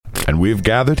And we've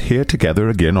gathered here together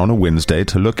again on a Wednesday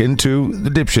to look into the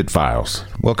Dipshit Files.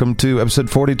 Welcome to episode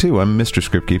 42. I'm Mr.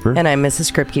 Scriptkeeper. And I'm Mrs.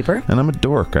 Scriptkeeper. And I'm a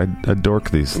dork. I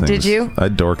dork these things. Did you? I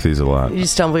dork these a lot. You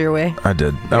stumble your way? I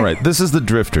did. All right, this is The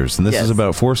Drifters, and this is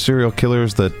about 4 serial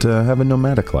killers that have a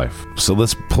nomadic life. So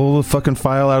let's pull the fucking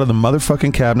file out of the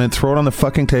motherfucking cabinet, throw it on the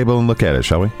fucking table, and look at it,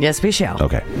 shall we? Yes, we shall.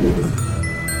 Okay.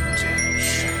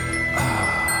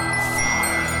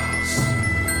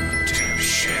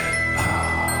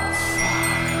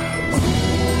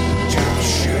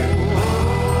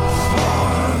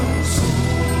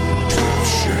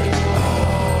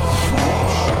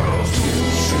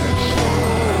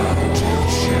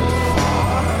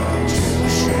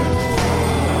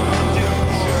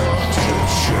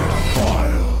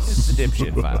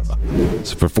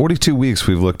 So for 42 weeks,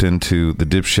 we've looked into the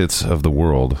dipshits of the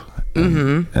world.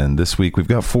 And this week, we've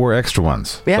got 4 extra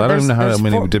ones. Yeah, so I don't even know how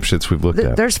many dipshits we've looked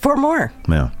at. There's 4 more.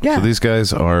 Yeah. So these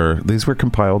guys were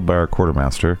compiled by our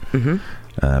quartermaster,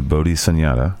 Bodhi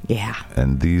Sunyata. Yeah.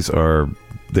 And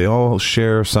they all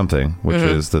share something, which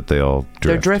is that they all drift.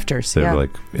 They're drifters. They're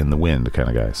like in the wind kind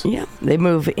of guys. Yeah. They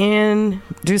move in,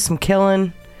 do some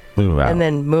killing, move out, and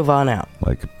then move on out.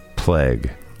 Like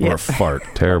plague. Or a fart.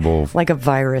 Terrible. Like a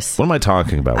virus. What am I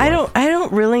talking about? I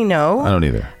don't really know. I don't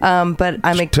either.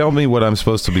 But tell me what I'm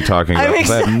supposed to be talking about, because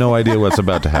I have no idea what's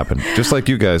about to happen. Just like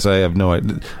you guys, I have no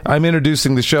idea. I'm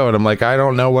introducing the show, and I'm like, I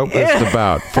don't know what it's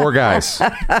about. 4 guys.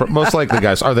 Most likely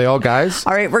guys. Are they all guys?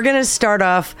 All right, we're going to start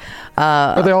off...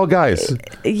 Are they all guys?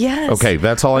 Yes. Okay,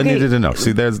 that's all I needed to know.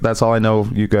 See, that's all I know.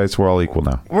 You guys were all equal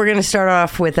now. We're going to start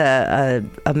off with a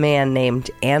man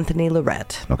named Anthony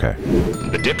Lorette. Okay.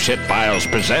 The Dipshit Files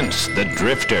presents The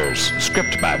Drifters,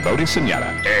 script by Bodhi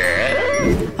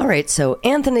Sunyata. All right, so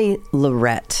Anthony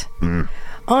Lorette.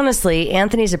 Honestly,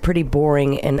 Anthony's a pretty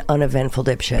boring and uneventful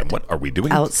dipshit. What are we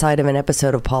doing? Outside of an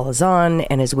episode of Paul Azan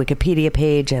and his Wikipedia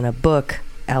page and a book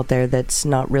out there that's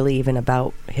not really even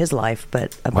about his life,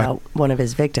 but about one of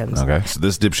his victims. Okay, so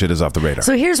this dipshit is off the radar.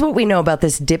 So here's what we know about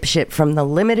this dipshit from the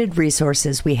limited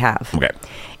resources we have. Okay.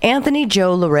 Anthony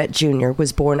Joe Lorette Jr.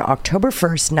 was born October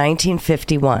 1st,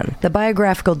 1951. The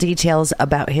biographical details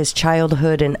about his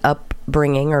childhood and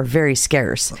upbringing are very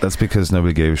scarce. That's because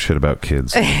nobody gave a shit about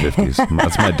kids in the 50s.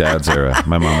 That's my dad's era.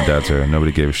 My mom and dad's era.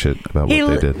 Nobody gave a shit about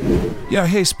what they did. Yeah,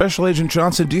 hey, Special Agent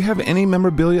Johnson, do you have any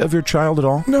memorabilia of your child at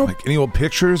all? No. Like any old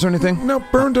pictures or anything? No,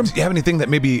 burned them. Do you have anything that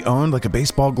maybe he owned, like a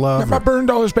baseball glove? No, I burned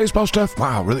all his baseball stuff.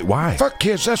 Wow, really? Why? Fuck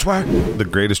kids, that's why. The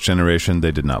greatest generation,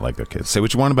 they did not like their kids. Say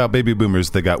what you want about baby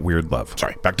boomers, they got weird love.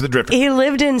 Sorry, back to the drifter. He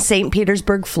lived in St.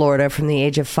 Petersburg, Florida from the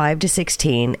age of 5 to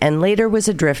 16 and later was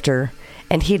a drifter,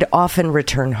 and he'd often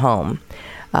return home.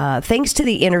 Thanks to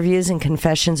the interviews and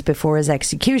confessions before his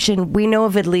execution, we know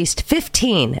of at least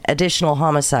 15 additional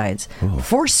homicides,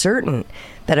 for certain,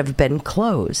 that have been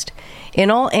closed. In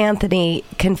all, Anthony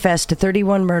confessed to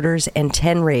 31 murders and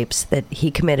 10 rapes that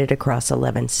he committed across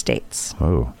 11 states.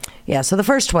 Oh. Yeah, so the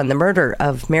first one, the murder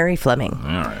of Mary Fleming.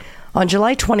 All right. On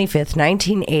July 25th,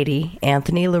 1980,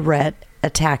 Anthony Lorette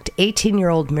attacked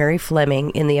 18-year-old Mary Fleming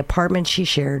in the apartment she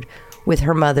shared with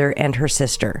her mother and her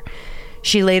sister.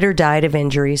 She later died of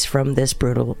injuries from this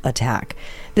brutal attack.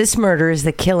 This murder is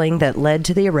the killing that led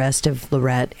to the arrest of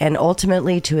Lorette and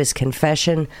ultimately to his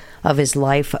confession of his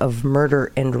life of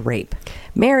murder and rape.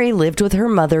 Mary lived with her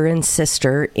mother and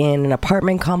sister in an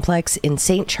apartment complex in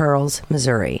St. Charles,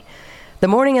 Missouri. The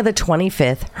morning of the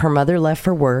 25th, her mother left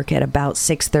for work at about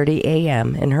 6:30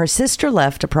 a.m., and her sister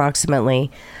left approximately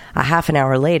a half an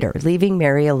hour later, leaving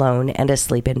Mary alone and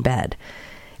asleep in bed.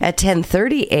 At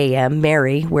 10:30 a.m.,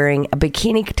 Mary, wearing a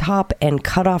bikini top and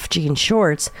cut-off jean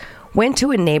shorts, went to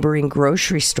a neighboring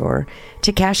grocery store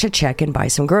to cash a check and buy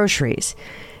some groceries.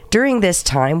 During this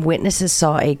time, witnesses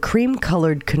saw a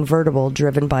cream-colored convertible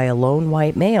driven by a lone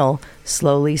white male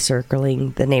slowly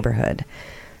circling the neighborhood.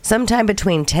 Sometime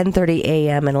between 10:30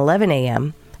 a.m. and 11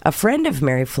 a.m., a friend of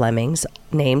Mary Fleming's,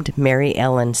 named Mary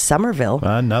Ellen Somerville...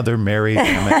 Another Mary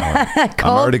Ellen. I'm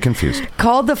already confused.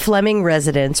 ...called the Fleming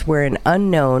residence where an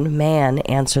unknown man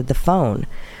answered the phone.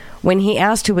 When he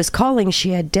asked who was calling,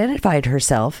 she identified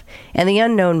herself, and the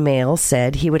unknown male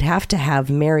said he would have to have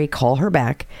Mary call her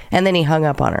back, and then he hung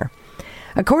up on her.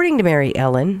 According to Mary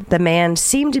Ellen, the man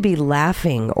seemed to be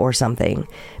laughing or something,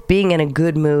 being in a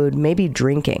good mood, maybe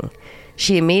drinking.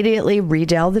 She immediately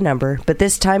redialed the number, but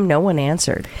this time no one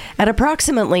answered. At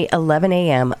approximately 11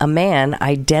 a.m., a man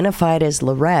identified as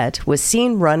Lorette was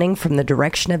seen running from the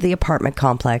direction of the apartment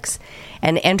complex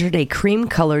and entered a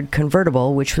cream-colored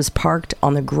convertible which was parked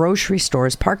on the grocery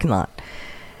store's parking lot.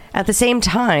 At the same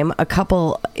time, a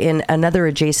couple in another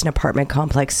adjacent apartment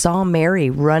complex saw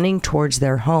Mary running towards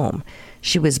their home.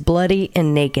 She was bloody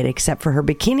and naked except for her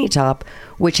bikini top,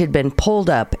 which had been pulled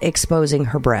up, exposing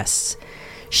her breasts.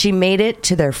 She made it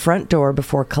to their front door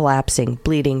before collapsing,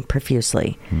 bleeding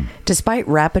profusely. Despite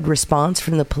rapid response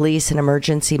from the police and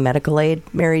emergency medical aid,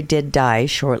 Mary did die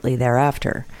shortly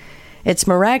thereafter. It's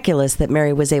miraculous that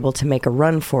Mary was able to make a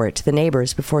run for it to the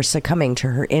neighbors before succumbing to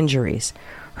her injuries.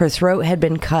 Her throat had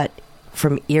been cut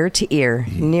from ear to ear,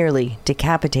 nearly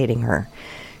decapitating her.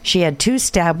 She had 2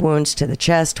 stab wounds to the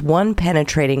chest, one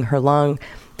penetrating her lung,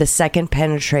 the second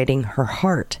penetrating her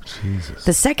heart. Jesus.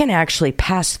 The second actually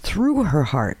passed through her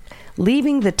heart,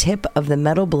 leaving the tip of the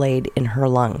metal blade in her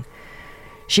lung.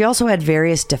 She also had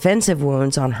various defensive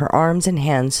wounds on her arms and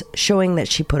hands, showing that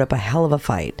she put up a hell of a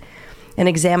fight. An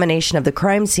examination of the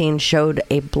crime scene showed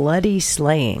a bloody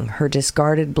slaying. Her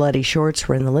discarded bloody shorts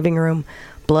were in the living room.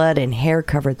 Blood and hair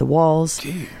covered the walls.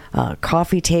 A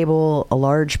coffee table, a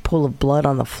large pool of blood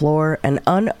on the floor, an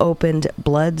unopened,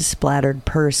 blood-splattered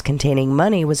purse containing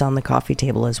money was on the coffee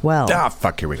table as well. Ah,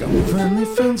 fuck, here we go. Friendly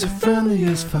friends are friendly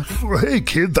as fuck. Hey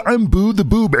kids, I'm Boo the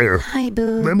Boo Bear. Hi,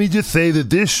 Boo. Let me just say that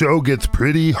this show gets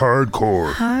pretty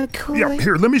hardcore. Hardcore? Yeah,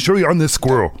 here, let me show you on this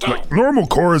squirrel. Like, normal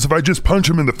core is if I just punch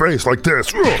him in the face like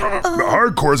this. The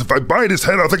hardcore is if I bite his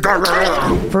head off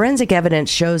the... Forensic evidence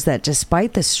shows that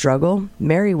despite the struggle,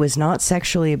 Mary was not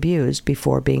sexually abused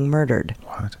before being murdered.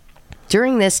 What?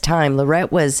 During this time,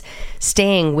 Lorette was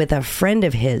staying with a friend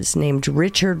of his named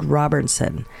Richard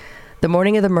Robertson. The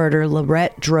morning of the murder,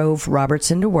 Lorette drove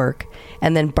Robertson to work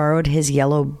and then borrowed his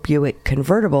yellow Buick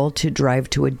convertible to drive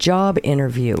to a job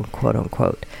interview, quote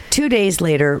unquote. 2 days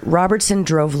later, Robertson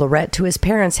drove Lorette to his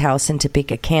parents' house in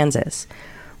Topeka, Kansas.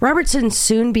 Robertson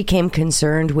soon became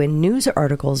concerned when news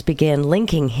articles began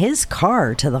linking his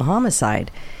car to the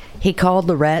homicide. He called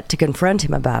Lorette to confront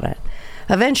him about it.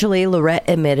 Eventually, Lorette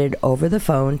admitted over the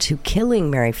phone to killing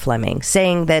Mary Fleming,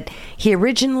 saying that he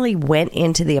originally went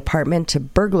into the apartment to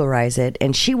burglarize it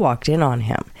and she walked in on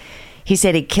him. He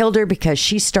said he killed her because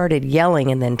she started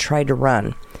yelling and then tried to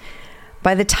run.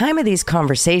 By the time of these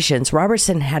conversations,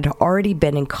 Robertson had already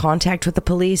been in contact with the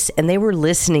police, and they were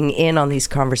listening in on these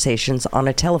conversations on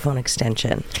a telephone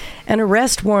extension. An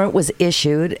arrest warrant was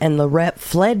issued, and Lorette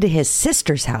fled to his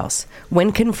sister's house.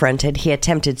 When confronted, he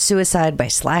attempted suicide by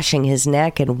slashing his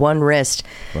neck and one wrist,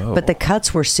 but the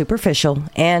cuts were superficial,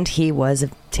 and he was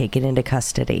taken into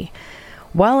custody.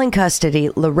 While in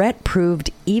custody, Lorette proved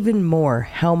even more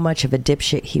how much of a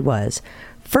dipshit he was.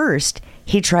 First,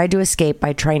 he tried to escape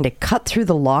by trying to cut through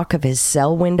the lock of his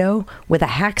cell window with a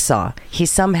hacksaw he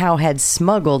somehow had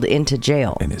smuggled into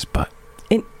jail. In his butt.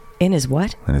 In his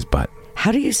what? In his butt.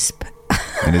 How do you...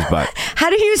 In his butt. How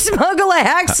do you smuggle a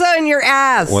hacksaw in your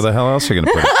ass? Where the hell else are you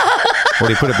going to put it? What,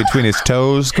 do you put it between his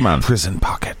toes? Come on. Prison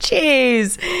pocket.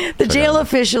 Jeez. The jail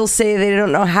officials say they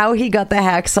don't know how he got the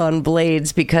hacksaw and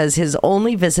blades because his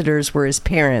only visitors were his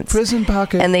parents. Prison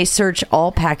pocket. And they search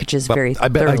all packages very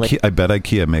thoroughly. I bet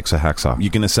IKEA makes a hacksaw. You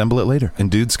can assemble it later. In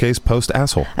dude's case, post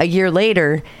asshole. A year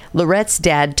later, Lorette's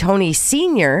dad, Tony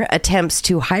Sr., attempts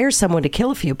to hire someone to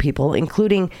kill a few people,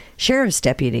 including sheriff's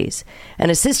deputies, an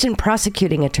assistant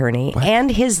prosecuting attorney,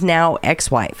 and his now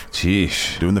ex-wife.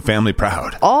 Sheesh. Doing the family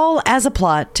proud. All as a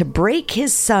plot to break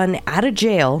his son out of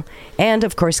jail and,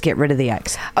 of course, get rid of the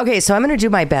ex. Okay, so I'm going to do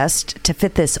my best to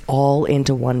fit this all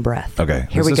into one breath. Okay.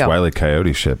 Here we go. This is Wile E.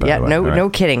 Coyote shit, by the way. No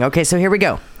kidding. Okay, so here we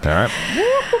go. All right.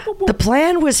 The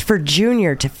plan was for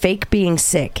Junior to fake being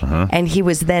sick, and he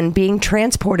was then being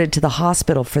transported to the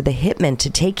hospital for the hitman to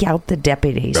take out the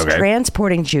deputies,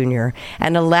 transporting Junior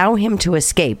and allow him to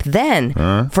escape. Then,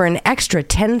 for an extra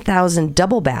 $10,000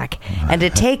 double back, and to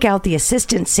take out the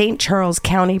assistant St. Charles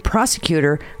County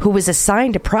prosecutor who was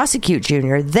assigned to prosecute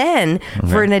Junior. Then,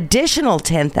 for an additional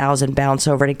 $10,000 bounce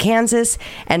over to Kansas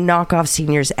and knock off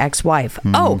Senior's ex-wife.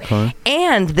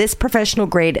 And this professional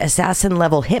grade assassin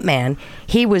level hitman,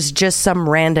 he was just some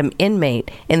random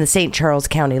inmate in the St. Charles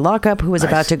County lockup who was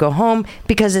about to go home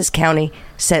because his county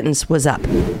sentence was up.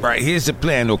 Right, here's the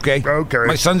plan, okay? Okay.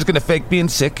 My son's gonna fake being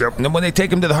sick, and then when they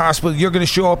take him to the hospital, you're gonna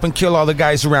show up and kill all the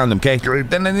guys around him, okay?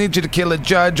 Then I need you to kill a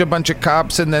judge, a bunch of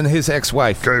cops, and then his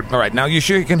ex-wife. Okay. All right, now you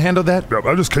sure you can handle that?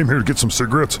 I just came here to get some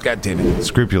cigarettes. God damn it.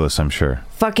 Scrupulous, I'm sure.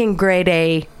 Fucking grade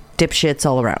A dipshits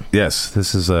all around. Yes,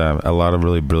 this is a lot of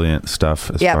really brilliant stuff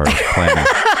as far as planning.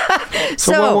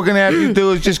 So what we're going to have you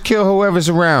do is just kill whoever's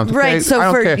around. Okay? Right, so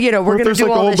we're going to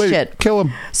do all this shit. Kill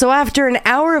him. So after an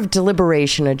hour of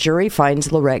deliberation, a jury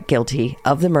finds Lorette guilty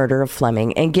of the murder of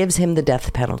Fleming and gives him the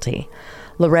death penalty.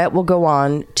 Lorette will go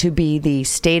on to be the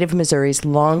state of Missouri's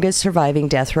longest surviving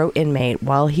death row inmate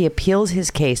while he appeals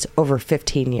his case over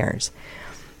 15 years.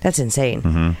 That's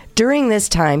insane. During this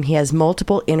time, he has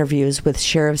multiple interviews with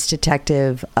Sheriff's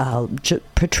Detective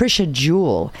Patricia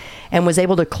Jewell and was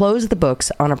able to close the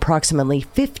books on approximately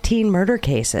 15 murder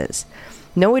cases.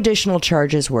 No additional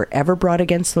charges were ever brought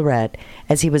against Lorette,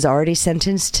 as he was already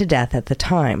sentenced to death at the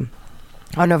time.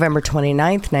 On November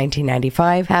 29th,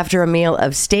 1995, after a meal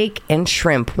of steak and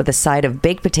shrimp with a side of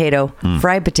baked potato,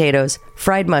 fried potatoes,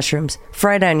 fried mushrooms,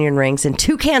 fried onion rings, and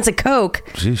 2 cans of Coke,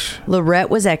 Lorette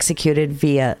was executed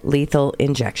via lethal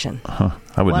injection.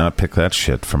 I would not pick that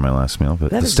shit for my last meal,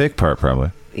 but the steak part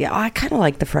probably. Yeah, I kind of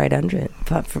like the fried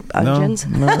onions.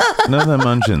 No, none of them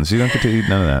onions. You don't get to eat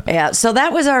none of that. Yeah, so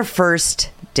that was our first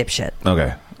dipshit.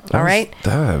 Okay. All right.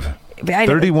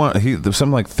 31,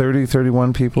 something like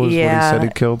 31 people is what he said he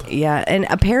killed. Yeah, and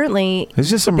apparently he's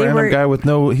just some random guy with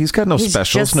he's got no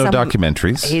specials, no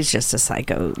documentaries. He's just a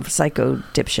psycho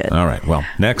dipshit. All right, well,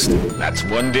 next. That's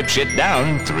 1 dipshit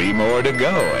down, 3 more to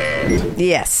go. And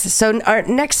yes, so our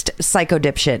next psycho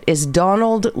dipshit is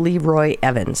Donald Leroy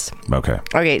Evans.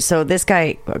 Okay, so this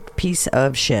guy, a piece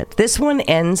of shit. This one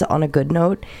ends on a good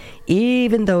note,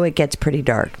 even though it gets pretty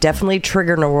dark. Definitely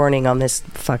trigger a warning on this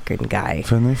fucking guy.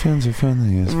 Friendly friends are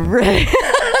friendly. Yes, right.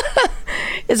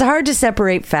 It's hard to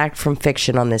separate fact from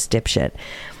fiction on this dipshit.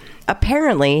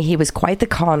 Apparently, he was quite the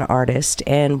con artist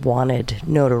and wanted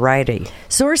notoriety.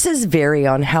 Sources vary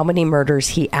on how many murders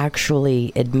he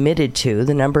actually admitted to,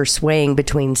 the number swaying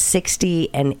between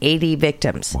 60 and 80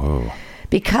 victims. Whoa.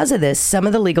 Because of this, some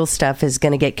of the legal stuff is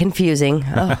going to get confusing.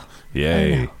 Oh,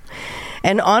 yay.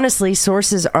 And honestly,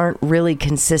 sources aren't really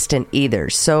consistent either.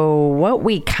 So what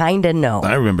we kind of know.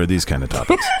 I remember these kind of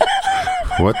topics.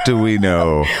 What do we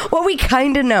know? Well, we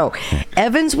kind of know.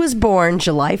 Evans was born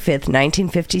July 5th,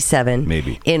 1957.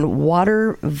 Maybe. In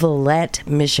Watervliet,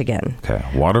 Michigan. Okay,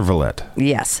 Watervliet.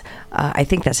 Yes. I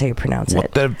think that's how you pronounce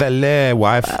it. Watervliet,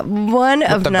 wife. One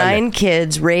of 9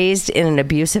 kids raised in an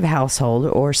abusive household,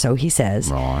 or so he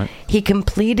says. Right. He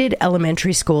completed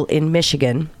elementary school in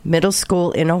Michigan, middle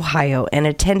school in Ohio, and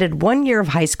attended 1 year of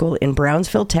high school in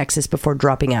Brownsville, Texas before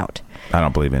dropping out. I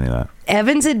don't believe any of that.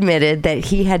 Evans admitted that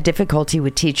he had difficulty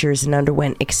with teachers and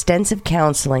underwent extensive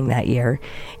counseling that year,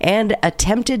 and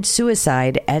attempted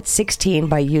suicide at 16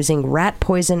 by using rat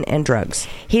poison and drugs.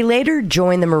 He later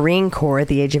joined the Marine Corps at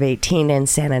the age of 18 in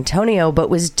San Antonio, but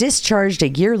was discharged a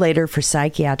year later for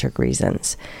psychiatric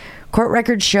reasons. Court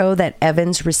records show that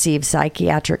Evans received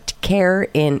psychiatric care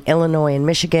in Illinois and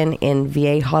Michigan in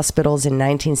VA hospitals in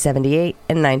 1978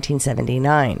 and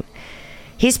 1979.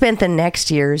 He spent the next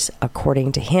years,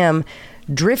 according to him,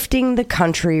 drifting the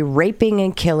country, raping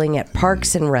and killing at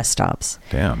parks and rest stops.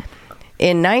 Damn.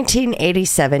 In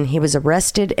 1987, he was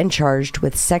arrested and charged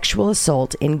with sexual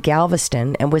assault in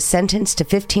Galveston and was sentenced to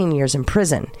 15 years in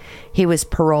prison. He was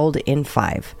paroled in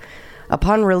 5.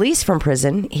 Upon release from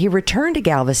prison, he returned to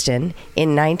Galveston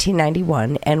in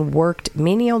 1991 and worked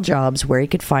menial jobs where he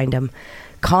could find them,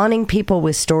 conning people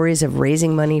with stories of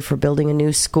raising money for building a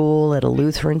new school at a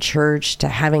Lutheran church, to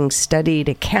having studied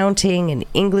accounting and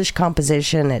English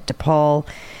composition at DePaul,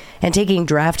 and taking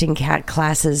drafting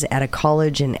classes at a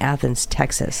college in Athens,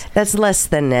 Texas. That's less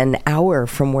than an hour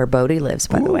from where Bodie lives,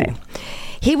 by the way.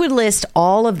 He would list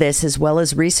all of this, as well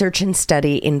as research and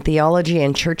study in theology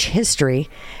and church history,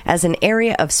 as an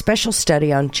area of special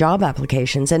study on job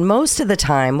applications, and most of the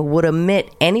time would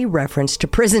omit any reference to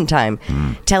prison time,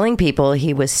 telling people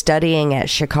he was studying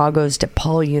at Chicago's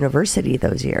DePaul University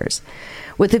those years.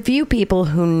 With a few people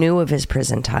who knew of his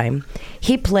prison time,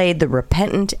 he played the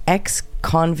repentant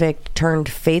ex-convict turned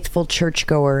faithful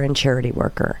churchgoer and charity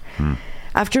worker.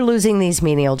 After losing these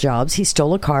menial jobs, he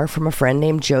stole a car from a friend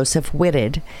named Joseph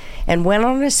Whitted and went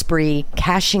on a spree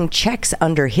cashing checks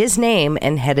under his name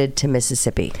and headed to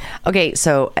Mississippi. Okay,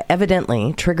 so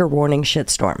evidently, trigger warning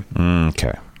shitstorm.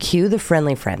 Okay. Cue the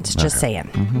friendly friends, just saying.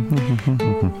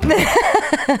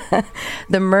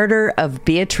 The murder of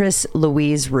Beatrice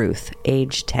Louise Ruth,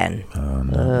 age 10. Oh,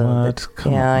 no. What?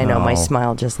 I know, my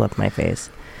smile just left my face.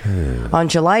 On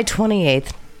July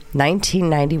 28th,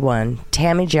 1991,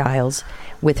 Tammy Giles,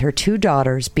 with her 2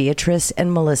 daughters, Beatrice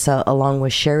and Melissa, along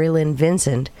with Sherry Lynn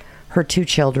Vincent, her 2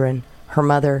 children, her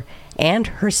mother, and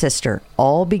her sister,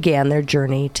 all began their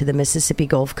journey to the Mississippi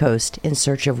Gulf Coast in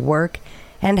search of work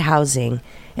and housing,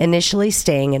 initially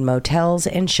staying in motels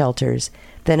and shelters,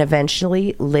 then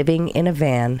eventually living in a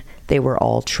van they were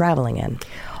all traveling in.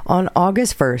 On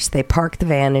August 1st, they parked the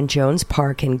van in Jones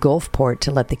Park in Gulfport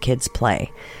to let the kids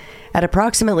play. At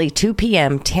approximately 2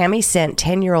 p.m., Tammy sent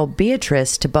 10-year-old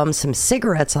Beatrice to bum some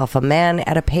cigarettes off a man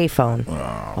at a payphone.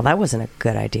 Wow. Well, that wasn't a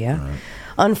good idea. Right.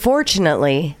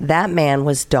 Unfortunately, that man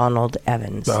was Donald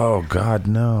Evans. Oh, God,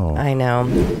 no. I know.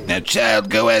 Now,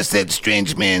 child, go ask that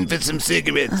strange man for some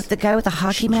cigarettes. The guy with the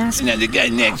hockey mask? No, the guy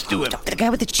next to him. The guy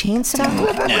with the chainsaw?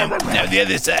 No, the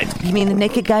other side. You mean the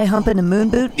naked guy humping a moon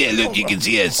boot? Yeah, look, you can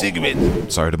see a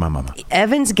cigarette. Sorry to my mama.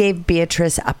 Evans gave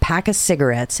Beatrice a pack of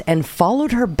cigarettes and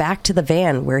followed her back to the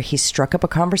van where he struck up a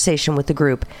conversation with the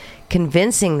group,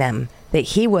 convincing them that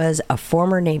he was a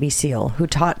former Navy SEAL who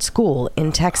taught school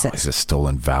in Texas. He's a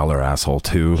stolen valor asshole,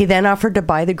 too. He then offered to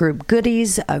buy the group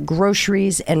goodies,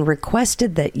 groceries, and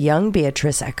requested that young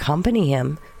Beatrice accompany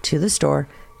him to the store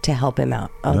to help him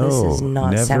out. Oh, no, this is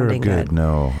not never sounding good.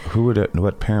 No.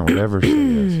 What parent would ever say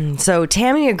this? So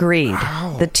Tammy agreed.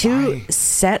 The two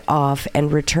set off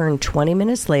and returned 20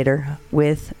 minutes later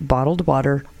with bottled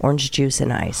water, orange juice,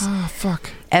 and ice. Oh,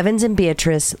 fuck. Evans and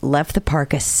Beatrice left the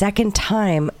park a second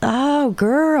time,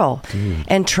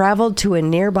 and traveled to a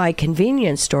nearby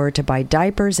convenience store to buy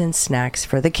diapers and snacks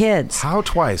for the kids. How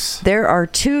twice? There are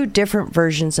two different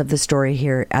versions of the story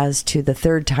here as to the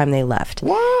third time they left.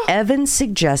 What? Evans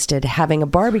suggested having a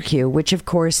barbecue, which of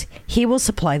course he will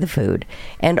supply the food,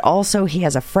 and also he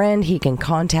has a friend he can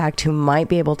contact who might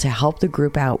be able to help the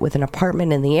group out with an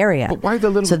apartment in the area. But why the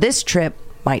little... So this trip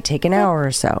might take an hour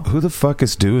or so. Who the fuck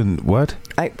is doing what?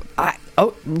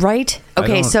 Right?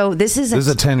 Okay, so this is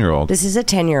a 10-year-old. This is a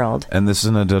 10-year-old. And this is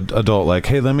an adult. Like,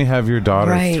 hey, let me have your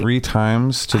daughter 3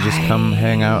 times to just come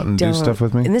hang out and do stuff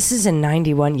with me. And this is in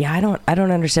 91. Yeah, I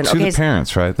don't understand. To the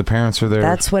parents, right? The parents are there.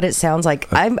 That's what it sounds like.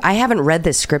 I haven't read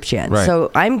this script yet, right.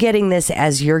 So I'm getting this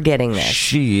as you're getting this.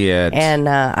 Shit. And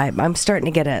I'm starting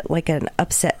to get an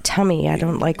upset tummy. I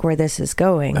don't like where this is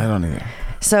going. I don't either.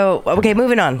 So, okay,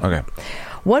 moving on. Okay.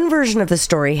 One version of the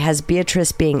story has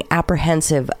Beatrice being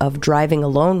apprehensive of driving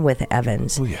alone with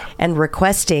Evans and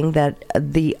requesting that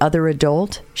the other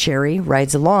adult, Sherry,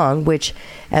 rides along, which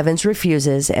Evans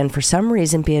refuses, and for some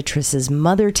reason Beatrice's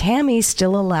mother, Tammy,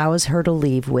 still allows her to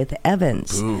leave with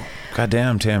Evans. Ooh.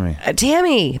 Goddamn, Tammy.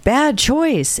 Tammy, bad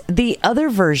choice. The other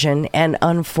version, and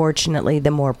unfortunately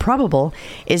the more probable,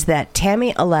 is that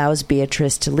Tammy allows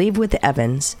Beatrice to leave with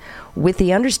Evans with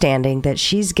the understanding that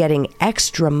she's getting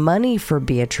extra money for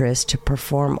Beatrice to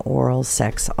perform oral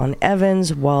sex on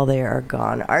Evans while they are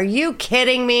gone. Are you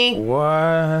kidding me?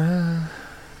 What?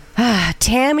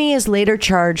 Tammy is later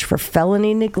charged for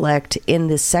felony neglect in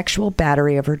the sexual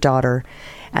battery of her daughter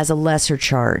as a lesser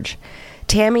charge.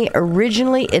 Tammy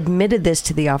originally admitted this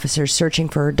to the officers searching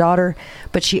for her daughter,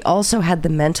 but she also had the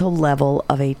mental level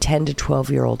of a 10 to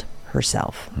 12-year-old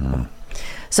herself.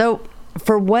 So,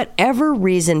 for whatever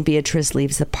reason, Beatrice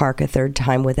leaves the park a third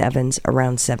time with Evans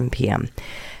around 7 p.m.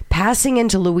 Passing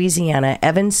into Louisiana,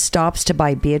 Evans stops to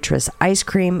buy Beatrice ice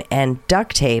cream and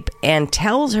duct tape and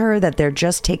tells her that they're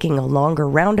just taking a longer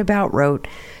roundabout route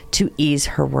to ease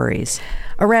her worries.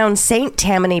 Around St.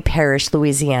 Tammany Parish,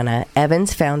 Louisiana,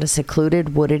 Evans found a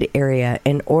secluded wooded area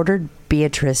and ordered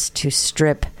Beatrice to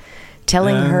strip,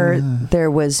 telling her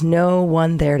there was no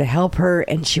one there to help her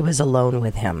and she was alone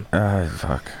with him.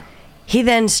 Fuck. He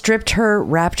then stripped her,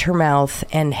 wrapped her mouth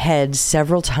and head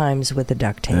several times with the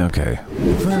duct tape. Okay.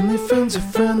 Friendly friends are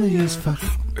friendly as fuck.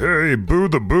 Hey, Boo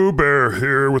the Boo Bear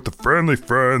here with the friendly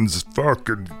friends.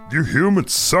 Fucking, you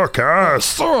humans suck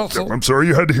ass. I'm sorry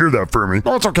you had to hear that, Fermi.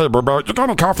 Oh, it's okay, Boo Bear. You got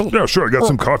any coffee? Yeah, sure, I got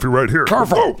some coffee right here.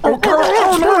 Coffee.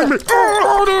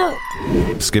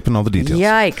 Skipping all the details.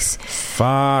 Yikes.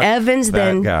 Fuck Evans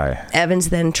guy. Evans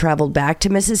then traveled back to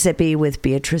Mississippi with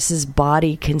Beatrice's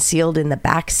body concealed in the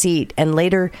back seat and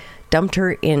later dumped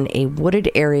her in a wooded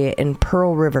area in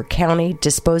Pearl River County,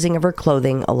 disposing of her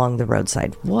clothing along the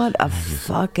roadside. What a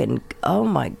fucking... Oh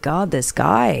my God, this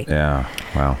guy. Yeah,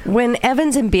 wow. When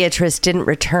Evans and Beatrice didn't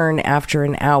return after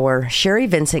an hour, Sherry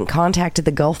Vincent contacted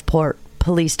the Gulfport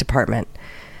Police Department.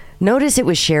 Notice it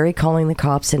was Sherry calling the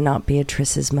cops and not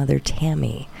Beatrice's mother,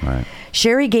 Tammy. Right.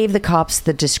 Sherry gave the cops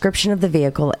the description of the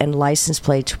vehicle and license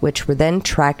plates, which were then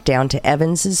tracked down to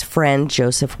Evans's friend,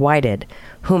 Joseph Whited,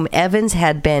 whom Evans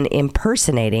had been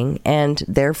impersonating, and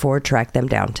therefore tracked them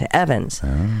down to Evans.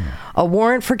 A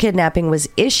warrant for kidnapping was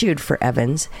issued for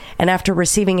Evans, and after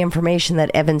receiving information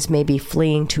that Evans may be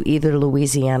fleeing to either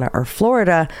Louisiana or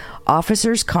Florida,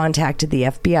 officers contacted the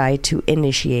FBI to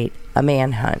initiate a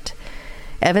manhunt.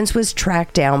 Evans was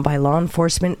tracked down by law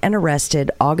enforcement and arrested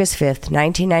August 5th,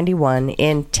 1991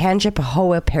 in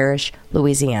Tangipahoa Parish,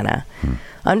 Louisiana.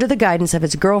 Under the guidance of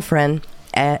his girlfriend,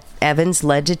 Evans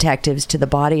led detectives to the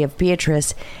body of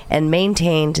Beatrice and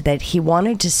maintained that he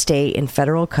wanted to stay in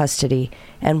federal custody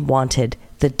and wanted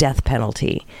the death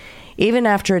penalty. Even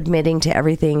after admitting to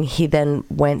everything, he then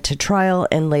went to trial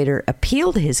and later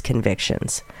appealed his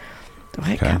convictions.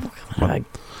 Okay.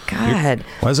 God.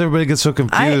 Why does everybody get so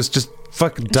confused? Just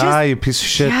fucking die, you piece of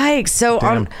shit. Yikes. So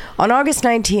on August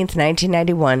 19th,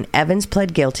 1991, Evans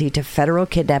pled guilty to federal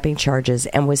kidnapping charges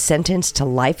and was sentenced to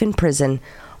life in prison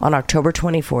on October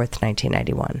 24th,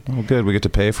 1991. Oh, good. We get to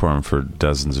pay for him for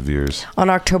dozens of years. On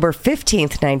October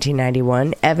 15th,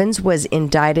 1991, Evans was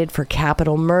indicted for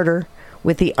capital murder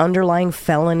with the underlying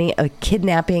felony of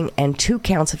kidnapping and 2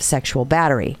 counts of sexual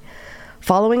battery.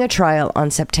 Following a trial on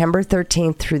September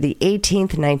 13th through the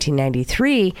 18th,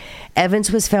 1993,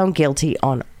 Evans was found guilty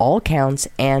on all counts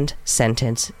and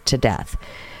sentenced to death.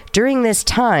 During this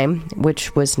time,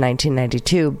 which was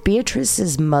 1992,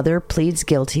 Beatrice's mother pleads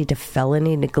guilty to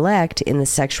felony neglect in the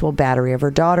sexual battery of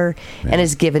her daughter and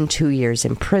is given 2 years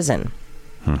in prison.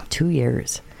 2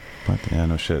 years. What? Yeah,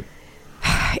 no shit.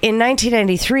 In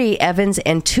 1993, Evans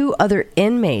and 2 other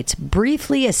inmates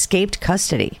briefly escaped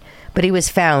custody, but he was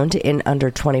found in under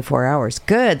 24 hours.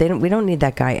 Good. We don't need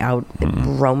that guy out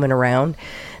roaming around.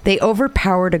 They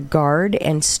overpowered a guard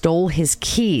and stole his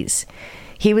keys.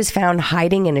 He was found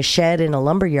hiding in a shed in a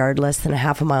lumberyard less than a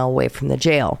half a mile away from the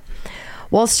jail.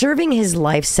 While serving his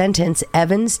life sentence,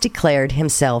 Evans declared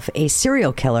himself a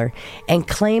serial killer and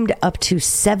claimed up to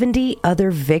 70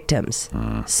 other victims.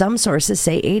 Some sources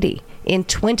say 80 in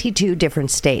 22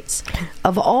 different states.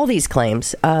 Of all these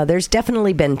claims, there's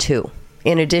definitely been 2.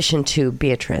 In addition to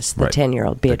Beatrice, the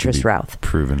 10-year-old Beatrice Routh.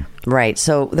 Proven. Right.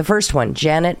 So the first one,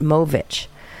 Janet Movich,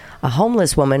 a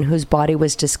homeless woman whose body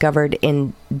was discovered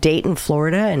in Dayton,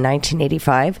 Florida in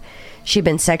 1985. She'd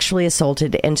been sexually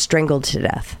assaulted and strangled to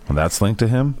death. Well, that's linked to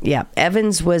him? Yeah.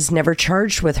 Evans was never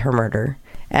charged with her murder,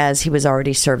 as he was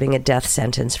already serving a death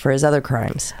sentence for his other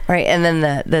crimes. All right. And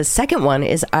then the second one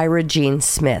is Ira Jean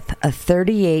Smith, a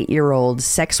 38-year-old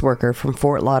sex worker from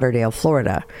Fort Lauderdale,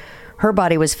 Florida. Her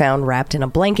body was found wrapped in a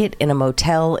blanket in a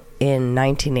motel in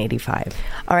 1985.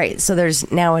 All right, so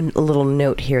there's now a little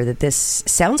note here that this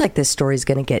sounds like this story is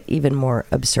going to get even more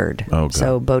absurd. Oh, God.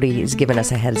 So Bodhi is giving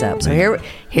us a heads up. So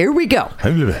here we go.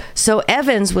 So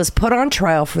Evans was put on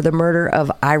trial for the murder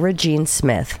of Ira Jean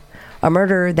Smith, a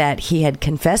murder that he had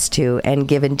confessed to and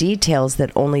given details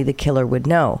that only the killer would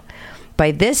know.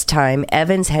 By this time,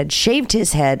 Evans had shaved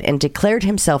his head and declared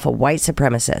himself a white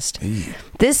supremacist.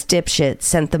 This dipshit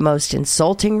sent the most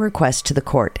insulting request to the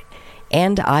court,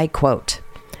 and I quote,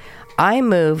 "I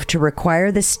move to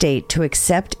require the state to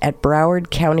accept at Broward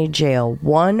County Jail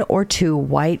 1 or 2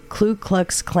 white Ku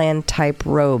Klux Klan type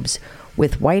robes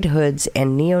with white hoods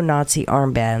and neo-Nazi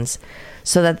armbands,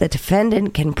 so that the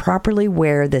defendant can properly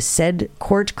wear the said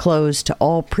court clothes to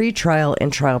all pretrial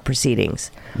and trial proceedings.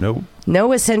 Nope.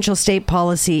 No essential state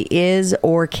policy is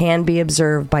or can be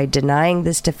observed by denying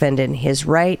this defendant his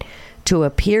right to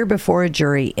appear before a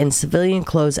jury in civilian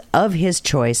clothes of his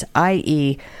choice,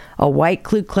 i.e., a white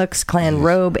Ku Klux Klan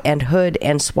robe and hood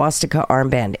and swastika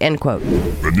armband," end quote.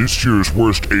 And this year's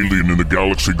worst alien in the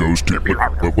galaxy goes to...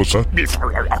 what's that?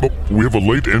 Oh, we have a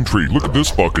late entry. Look at this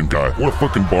fucking guy. What a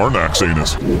fucking barnax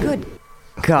anus. Good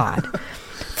God.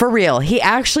 For real, he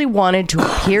actually wanted to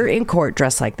appear in court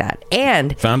dressed like that.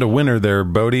 And found a winner there,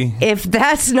 Bodhi. If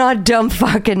that's not dumb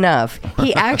fuck enough,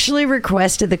 he actually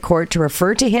requested the court to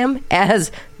refer to him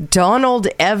as Donald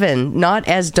Evan, not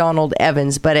as Donald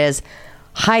Evans, but as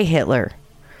Hi Hitler.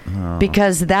 Oh.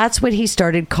 Because that's what he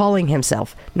started calling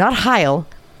himself. Not Heil,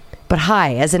 but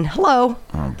hi, as in hello.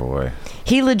 Oh, boy.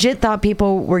 He legit thought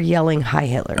people were yelling Hi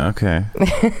Hitler. Okay.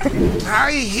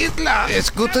 Hi Hitler. It's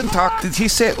guten Tag. Did he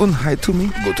say hi to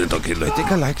me? Guten Tag, Hitler. I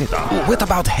think I like it. Oh, what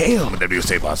about hail? What do you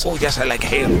say, boss? Oh, yes, I like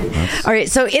hail. All right,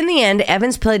 so in the end,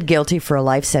 Evans pled guilty for a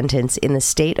life sentence in the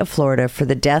state of Florida for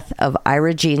the death of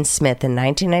Ira Jean Smith in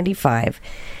 1995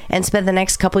 and spent the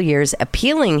next couple years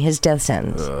appealing his death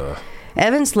sentence.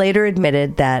 Evans later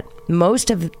admitted that most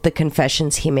of the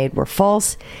confessions he made were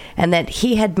false and that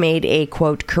he had made a,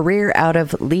 quote, career out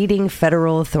of leading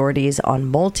federal authorities on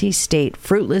multi-state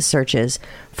fruitless searches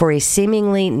for a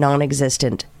seemingly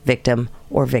non-existent victim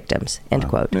or victims, end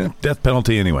quote. Yeah, death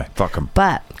penalty anyway. Fuck him.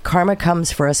 But karma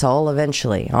comes for us all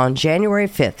eventually. On January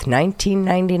 5th,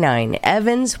 1999,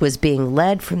 Evans was being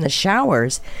led from the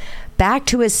showers back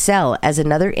to his cell as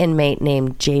another inmate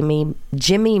named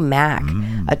Jimmy Mack,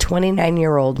 a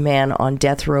 29-year-old man on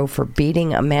death row for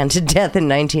beating a man to death in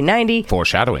 1990.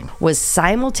 Foreshadowing. Was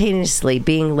simultaneously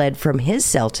being led from his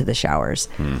cell to the showers.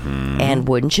 Mm-hmm. And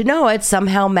wouldn't you know it,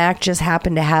 somehow Mack just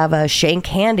happened to have a shank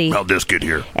handy. How'd this get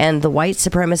here? And the white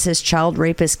supremacist child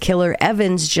rapist killer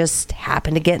Evans just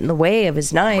happened to get in the way of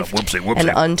his knife an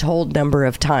untold number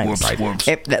of times. Whoops.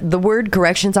 The word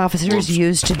corrections officers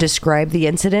used to describe the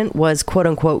incident was was, quote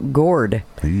unquote, gored.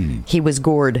 He was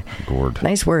gored. Gored.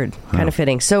 Nice word. Kind of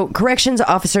fitting. So corrections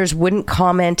officers wouldn't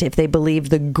comment if they believed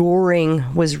the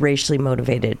goring was racially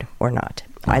motivated or not.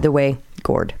 Either way,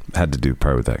 gored. Had to do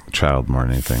probably with that child more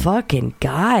than anything. Fucking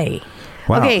guy.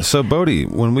 Wow. Okay. So, Bodie,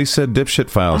 when we said dipshit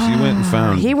files, you went and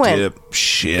found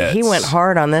dipshits. He went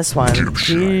hard on this one.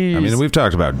 I mean, we've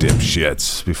talked about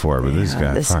dipshits before, but this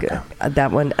guy,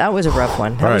 that was a rough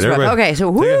one. All right, everybody. Okay, so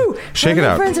woo! Shake it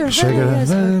out. Shake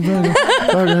it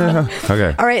out.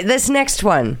 Okay. All right, this next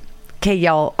one. Okay,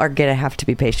 y'all are going to have to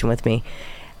be patient with me.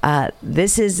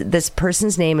 This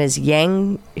person's name is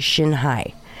Yang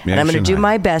Xinhai. And I'm going to do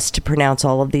my best to pronounce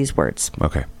all of these words.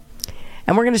 Okay.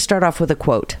 And we're going to start off with a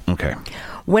quote. Okay.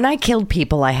 When I killed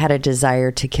people, I had a desire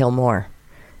to kill more.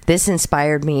 This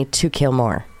inspired me to kill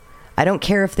more. I don't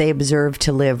care if they observe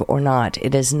to live or not.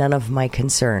 It is none of my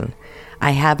concern.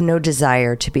 I have no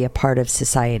desire to be a part of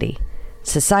society.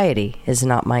 Society is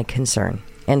not my concern.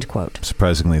 End quote.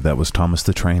 Surprisingly, that was Thomas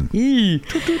the Train.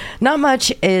 Not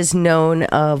much is known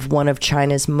of one of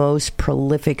China's most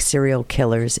prolific serial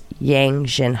killers, Yang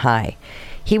Xinhai.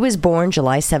 He was born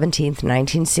July 17th,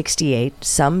 1968.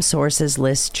 Some sources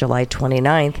list July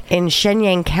 29th in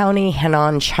Shenyang County,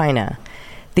 Henan, China.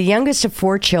 The youngest of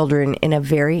 4 children in a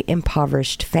very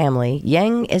impoverished family,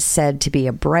 Yang is said to be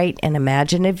a bright and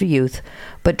imaginative youth,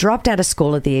 but dropped out of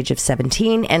school at the age of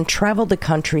 17 and traveled the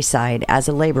countryside as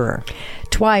a laborer.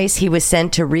 Twice, he was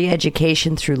sent to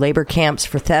re-education through labor camps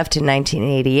for theft in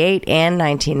 1988 and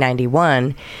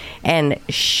 1991, and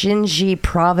Xinji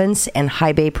Province and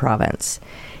Hebei Province.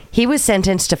 He was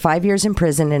sentenced to 5 years in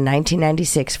prison in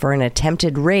 1996 for an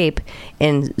attempted rape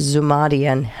in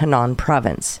Zumadian, Henan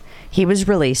Province. He was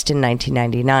released in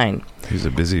 1999. He's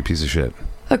a busy piece of shit.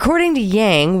 According to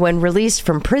Yang, when released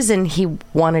from prison, he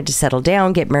wanted to settle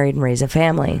down, get married, and raise a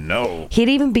family. No. He'd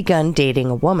even begun dating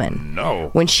a woman.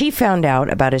 No. When she found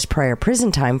out about his prior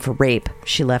prison time for rape,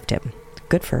 she left him.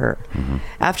 Good for her. Mm-hmm.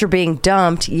 After being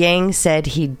dumped, Yang said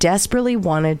he desperately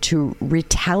wanted to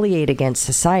retaliate against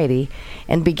society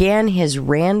and began his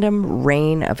random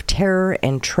reign of terror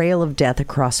and trail of death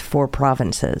across 4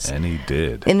 provinces. And he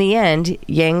did. In the end,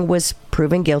 Yang was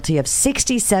proven guilty of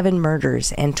 67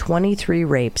 murders and 23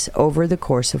 rapes over the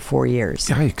course of 4 years.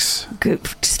 Yikes.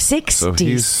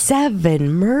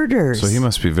 67 murders. So he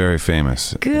must be very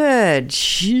famous. Good.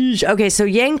 Sheesh. Okay, so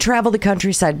Yang traveled the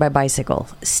countryside by bicycle,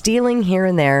 stealing here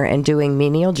and there and doing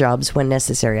menial jobs when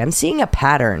necessary. I'm seeing a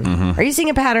pattern. Mm-hmm. Are you seeing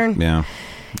a pattern? Yeah.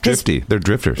 Drifty. They're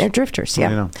drifters. They're drifters, yeah.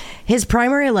 You know. His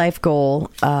primary life goal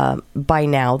by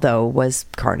now, though, was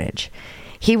carnage.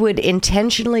 He would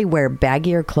intentionally wear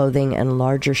baggier clothing and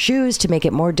larger shoes to make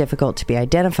it more difficult to be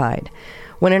identified.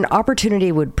 When an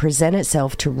opportunity would present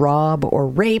itself to rob or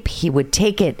rape, he would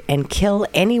take it and kill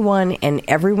anyone and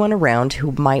everyone around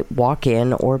who might walk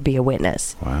in or be a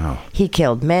witness. Wow. He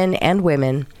killed men and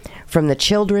women, from the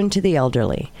children to the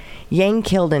elderly. Yang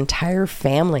killed entire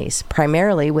families,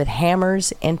 primarily with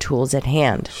hammers and tools at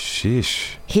hand.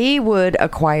 Sheesh. He would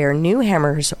acquire new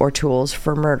hammers or tools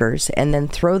for murders and then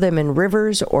throw them in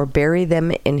rivers or bury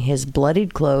them in his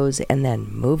bloodied clothes and then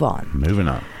move on. Moving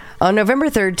on. On November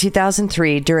 3rd,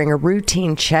 2003, during a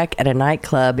routine check at a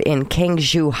nightclub in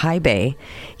Kangzhou, Hebei,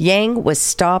 Yang was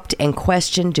stopped and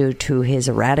questioned due to his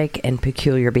erratic and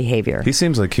peculiar behavior. He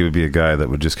seems like he would be a guy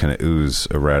that would just kind of ooze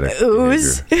erratic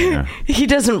Ooze? behavior. Yeah. He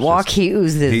doesn't walk, he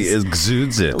oozes. He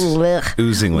exudes it. Blech.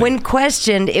 Oozingly. When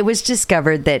questioned, it was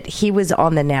discovered that he was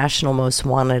on the National Most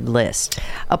Wanted list.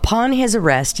 Upon his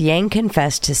arrest, Yang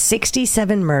confessed to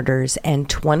 67 murders and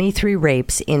 23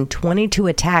 rapes in 22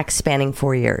 attacks spanning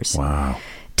 4 years. Wow.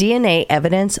 DNA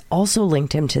evidence also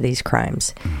linked him to these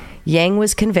crimes. Yang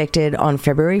was convicted on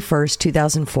February 1st,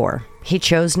 2004. He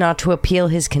chose not to appeal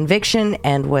his conviction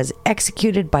and was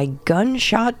executed by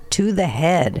gunshot to the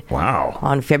head. Wow.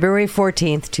 On February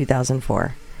 14th,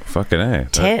 2004. Fucking A.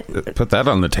 Put that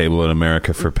on the table in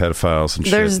America for pedophiles and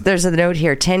shit. There's a note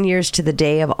here. 10 years to the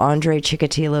day of Andre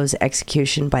Chikatilo's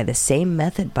execution by the same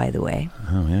method, by the way.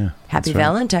 Oh, yeah. Happy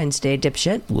Valentine's Day,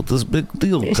 dipshit. What this big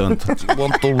deal, cunt? You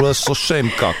want the wrestle shame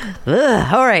cock.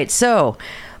 All right, so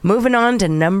moving on to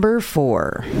number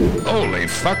 4. Holy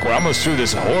fuck, we're almost through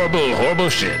this horrible, horrible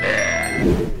shit.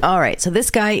 All right, so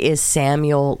this guy is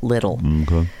Samuel Little.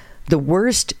 Okay. The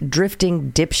worst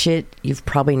drifting dipshit you've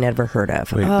probably never heard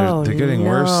of. Wait, they're getting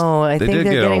worse? I think they're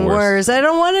getting worse. I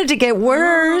don't want it to get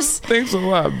worse. Thanks a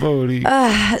lot, Bodie.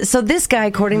 So this guy,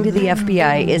 according to the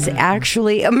FBI, is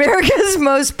actually America's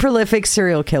most prolific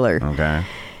serial killer. Okay.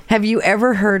 Have you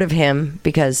ever heard of him?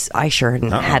 Because I sure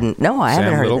hadn't. No, I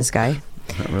haven't heard of this guy.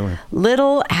 Not really.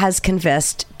 Little has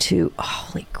confessed to,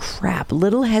 holy crap,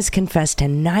 Little has confessed to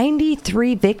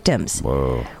 93 victims.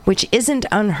 Whoa. Which isn't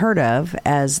unheard of,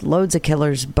 as loads of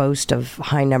killers boast of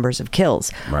high numbers of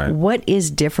kills. Right. What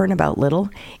is different about Little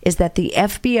is that the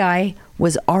FBI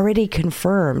was already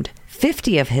confirmed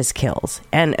 50 of his kills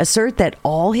and assert that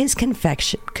all his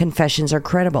confessions are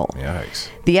credible. Yikes.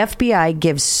 The FBI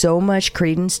gives so much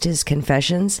credence to his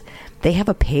confessions, they have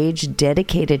a page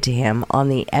dedicated to him on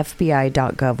the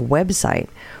FBI.gov website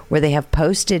where they have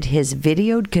posted his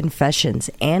videoed confessions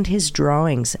and his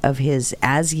drawings of his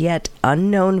as yet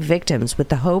unknown victims with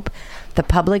the hope the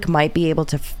public might be able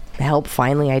to help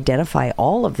finally identify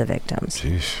all of the victims.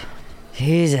 Jeez.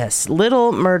 Jesus.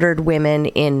 Little murdered women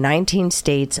in 19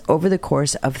 states over the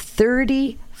course of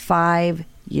 35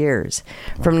 years,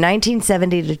 from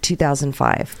 1970 to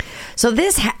 2005. So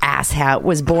this asshat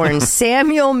was born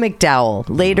Samuel McDowell,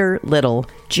 later Little,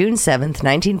 June 7th,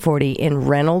 1940, in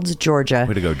Reynolds, Georgia.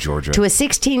 Way to go, Georgia. To a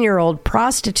 16-year-old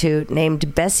prostitute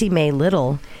named Bessie Mae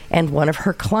Little and one of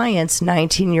her clients,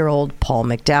 19-year-old Paul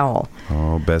McDowell.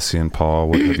 Oh, Bessie and Paul,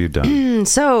 what have you done?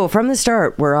 So, from the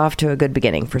start, we're off to a good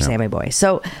beginning for Sammy Boy.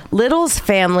 So, Little's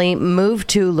family moved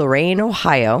to Lorain,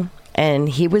 Ohio, and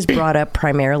he was brought up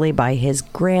primarily by his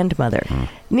grandmother.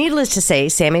 Needless to say,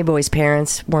 Sammy Boy's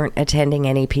parents weren't attending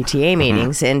any PTA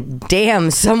meetings, and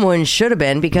damn, someone should have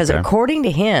been, because according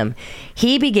to him,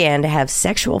 he began to have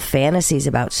sexual fantasies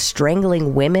about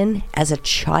strangling women as a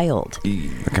child.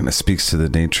 That kind of speaks to the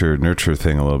nature-nurture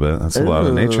thing a little bit. That's a lot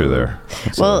of nature there.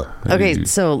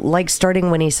 So like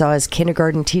starting when he saw his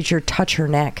kindergarten teacher touch her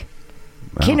neck.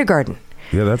 Wow. Kindergarten.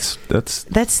 Yeah, that's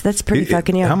pretty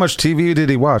fucking young. How much TV did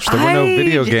he watch? There were no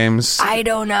video games. I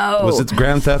don't know. Was it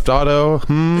Grand Theft Auto?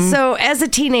 So, as a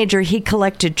teenager, he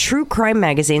collected true crime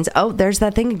magazines. Oh, there's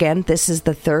that thing again. This is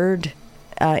the third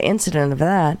incident of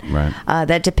that. Right.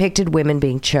 That depicted women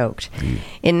being choked.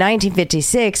 In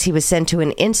 1956, he was sent to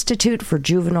an institute for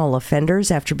juvenile offenders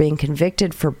after being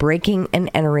convicted for breaking and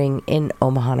entering in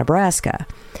Omaha, Nebraska.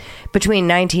 Between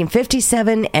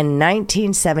 1957 and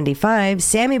 1975,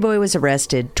 Sammy Boy was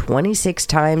arrested 26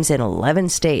 times in 11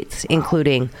 states,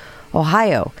 including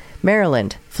Ohio,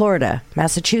 Maryland, Florida,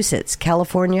 Massachusetts,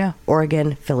 California,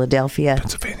 Oregon, Philadelphia,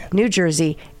 Pennsylvania, New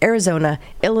Jersey, Arizona,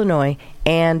 Illinois,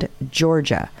 and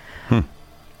Georgia.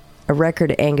 A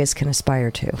record Angus can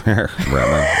aspire to.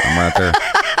 I'm right there.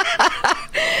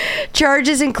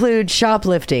 Charges include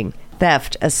shoplifting,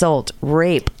 theft, assault,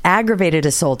 rape, aggravated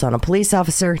assault on a police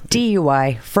officer,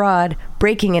 DUI, fraud,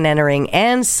 breaking and entering,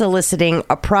 and soliciting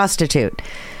a prostitute.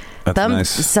 That's nice.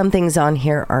 Some things on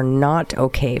here are not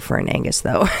okay for an Angus,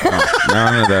 though.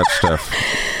 None of that stuff.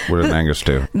 What did Angus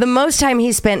do? The most time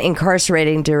he spent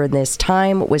incarcerated during this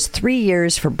time was 3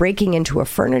 years for breaking into a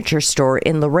furniture store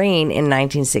in Lorain in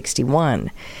 1961.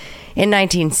 In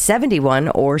 1971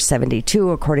 or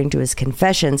 72, according to his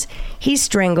confessions, he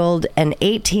strangled an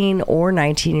 18 or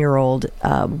 19-year-old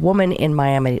woman in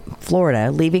Miami,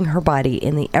 Florida, leaving her body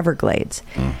in the Everglades.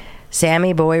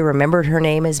 Sammy Boy remembered her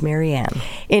name as Mary Ann.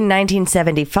 In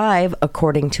 1975,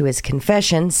 according to his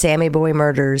confession, Sammy Boy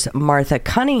murders Martha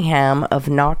Cunningham of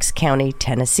Knox County,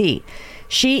 Tennessee.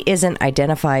 She isn't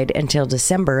identified until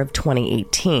December of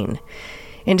 2018.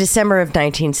 In December of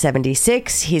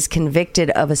 1976, he's convicted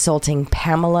of assaulting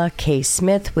Pamela K.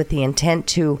 Smith with the intent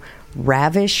to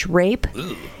ravish rape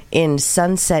in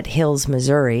Sunset Hills,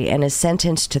 Missouri, and is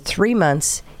sentenced to 3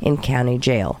 months in county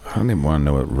jail. I don't even want to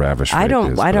know what ravish rape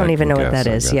is. I don't even know what that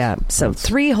is. Guess. Yeah. So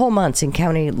 3 whole months in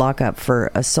county lockup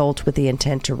for assault with the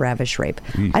intent to ravish rape.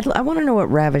 I want to know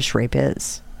what ravish rape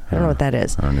is. I don't know what that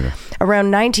is. I don't either.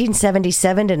 Around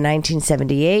 1977 to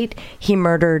 1978, he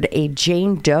murdered a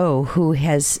Jane Doe who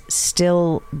has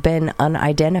still been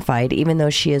unidentified, even though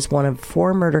she is one of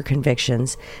 4 murder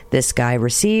convictions this guy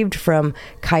received from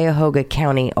Cuyahoga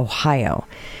County, Ohio.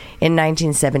 In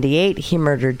 1978, he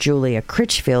murdered Julia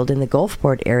Critchfield in the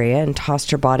Gulfport area and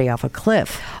tossed her body off a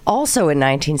cliff. Also in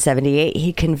 1978,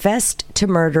 he confessed to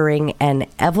murdering an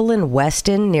Evelyn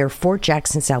Weston near Fort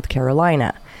Jackson, South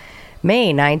Carolina.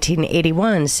 May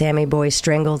 1981, Sammy Boy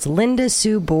strangles Linda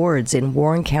Sue Boards in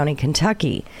Warren County,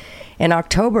 Kentucky. In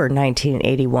October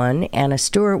 1981, Anna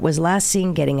Stewart was last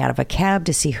seen getting out of a cab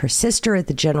to see her sister at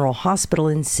the General Hospital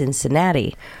in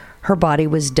Cincinnati. Her body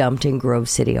was dumped in Grove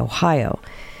City, Ohio.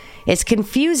 It's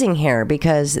confusing here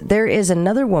because there is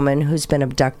another woman who's been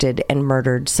abducted and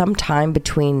murdered sometime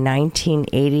between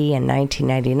 1980 and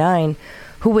 1999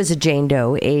 who was a Jane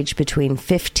Doe aged between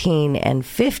 15 and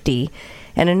 50,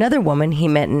 and another woman he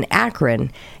met in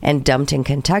Akron and dumped in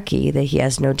Kentucky that he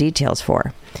has no details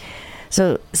for.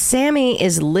 So Sammy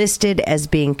is listed as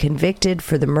being convicted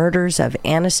for the murders of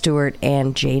Anna Stewart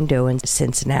and Jane Doe in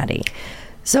Cincinnati.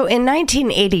 So in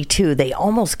 1982, they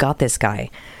almost got this guy.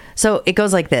 So it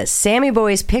goes like this. Sammy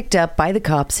Boy is picked up by the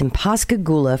cops in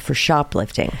Pascagoula for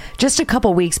shoplifting. Just a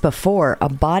couple weeks before, a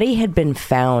body had been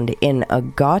found in a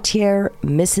Gautier,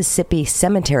 Mississippi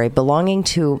cemetery belonging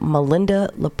to Melinda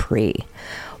Lepre.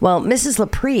 Well, Mrs.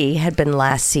 Lepre had been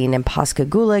last seen in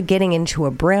Pascagoula getting into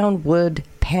a brown wood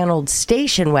paneled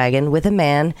station wagon with a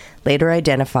man later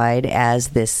identified as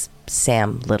this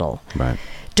Sam Little. Right.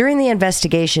 During the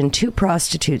investigation, 2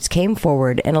 prostitutes came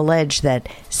forward and alleged that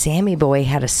Sammy Boy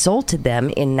had assaulted them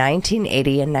in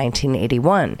 1980 and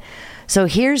 1981. So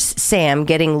here's Sam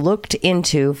getting looked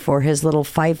into for his little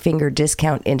 5-finger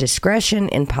discount indiscretion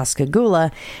in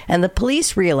Pascagoula, and the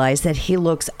police realize that he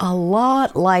looks a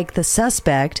lot like the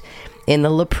suspect in the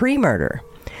Lepre murder.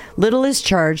 Little is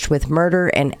charged with murder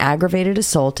and aggravated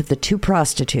assault of the 2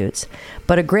 prostitutes,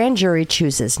 but a grand jury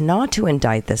chooses not to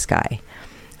indict this guy.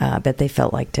 I bet they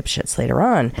felt like dipshits later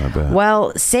on.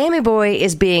 While Sammy Boy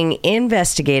is being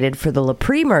investigated for the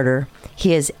Lepre murder,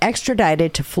 he is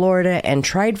extradited to Florida and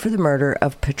tried for the murder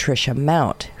of Patricia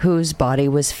Mount, whose body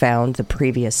was found the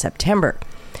previous September.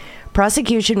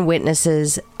 Prosecution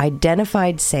witnesses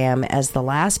identified Sam as the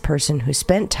last person who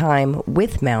spent time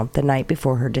with Mount the night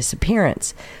before her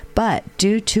disappearance. But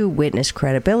due to witness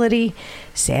credibility,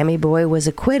 Sammy Boy was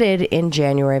acquitted in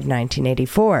January of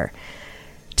 1984.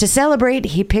 To celebrate,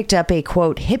 he picked up a,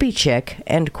 quote, hippie chick,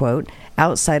 end quote,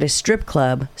 outside a strip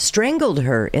club, strangled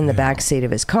her in the back seat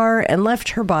of his car, and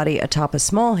left her body atop a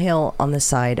small hill on the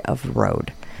side of the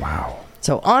road. Wow.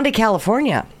 So on to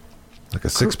California. Like a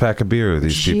 6-pack of beer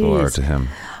these people are to him.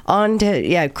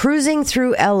 Cruising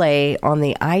through L.A. on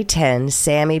the I-10,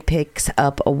 Sammy picks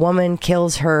up a woman,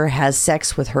 kills her, has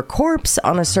sex with her corpse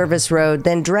on a service road,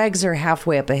 then drags her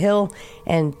halfway up a hill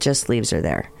and just leaves her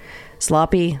there.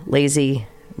 Sloppy, lazy,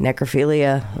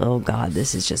 necrophilia. Oh, God,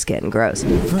 this is just getting gross.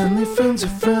 Friendly friends are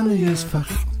friendly as fuck.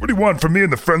 What do you want from me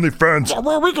and the friendly friends? What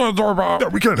are we gonna do about? Yeah,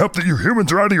 we can't help that you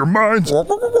humans are out of your minds.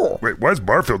 Wait, why is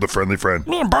Barfield a friendly friend?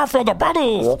 Me and Barfield are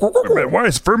buddies. Wait, man, why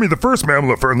is Fermi the first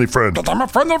mammal a friendly friend? Because I'm a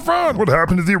friendly friend. What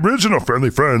happened to the original friendly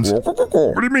friends?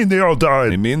 What do you mean they all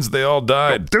died? He means they all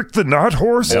died. Dick the Knot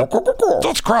Horse?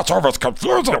 This crossover's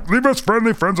confusing. Leave us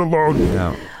friendly friends alone.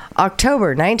 Yeah.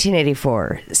 October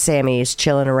 1984, Sammy is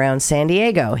chilling around San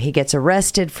Diego. He gets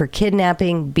arrested for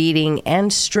kidnapping, beating,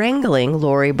 and strangling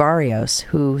Lori Barrios,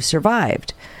 who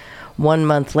survived. 1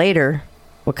 month later,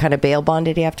 what kind of bail bond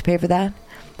did he have to pay for that?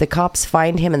 The cops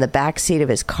find him in the back seat of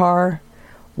his car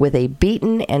with a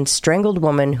beaten and strangled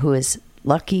woman who is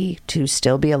lucky to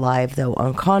still be alive, though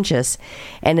unconscious,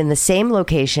 and in the same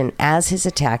location as his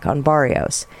attack on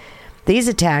Barrios. These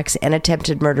attacks and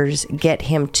attempted murders get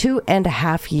him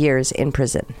 2.5 years in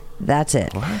prison. That's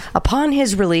it. What? Upon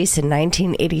his release in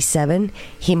 1987,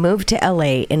 he moved to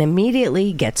L.A. and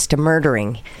immediately gets to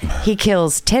murdering. He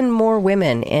kills 10 more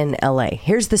women in L.A.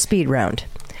 Here's the speed round.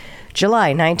 July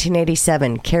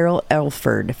 1987, Carol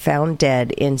Elford found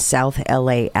dead in South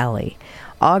L.A. alley.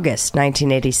 August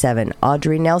 1987,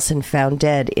 Audrey Nelson found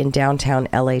dead in downtown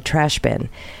L.A. trash bin.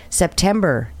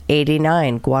 September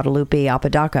 89, Guadalupe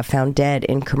Apodaca found dead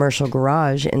in commercial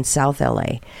garage in South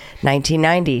L.A.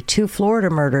 1990, 2 Florida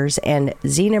murders and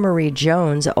Zena Marie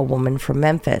Jones, a woman from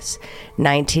Memphis.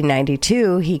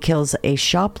 1992, he kills a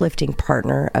shoplifting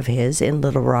partner of his in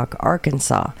Little Rock,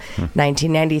 Arkansas.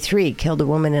 1993, killed a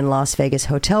woman in Las Vegas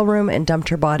hotel room and dumped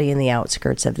her body in the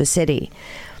outskirts of the city.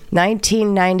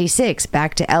 1996,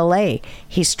 back to L.A.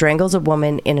 He strangles a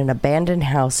woman in an abandoned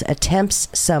house, attempts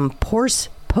some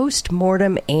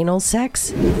post-mortem anal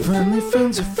sex. Friendly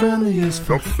friends are friendly as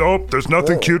fuck. Nope, there's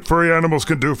nothing cute furry animals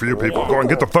can do for you people. Go and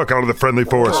get the fuck out of the friendly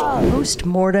forest.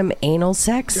 Post-mortem anal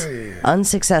sex,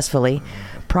 unsuccessfully,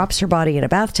 props her body in a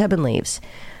bathtub and leaves.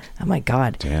 Oh my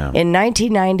God. Damn. In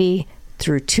 1990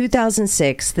 through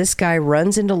 2006, this guy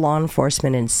runs into law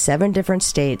enforcement in 7 different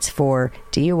states for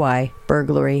DUI,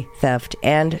 burglary, theft,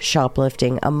 and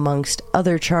shoplifting, amongst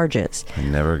other charges. He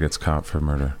never gets caught for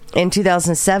murder. In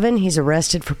 2007, he's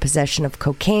arrested for possession of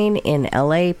cocaine in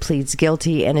L.A., pleads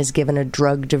guilty, and is given a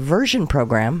drug diversion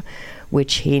program,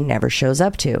 which he never shows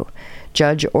up to.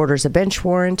 Judge orders a bench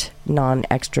warrant,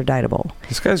 non-extraditable.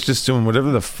 This guy's just doing whatever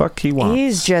the fuck he wants.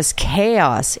 He's just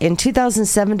chaos. In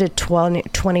 2007 to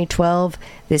 2012,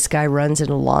 this guy runs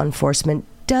into law enforcement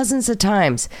dozens of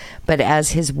times, but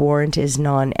as his warrant is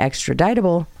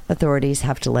non-extraditable, authorities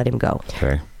have to let him go.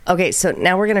 Okay. Okay, so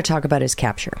now we're going to talk about his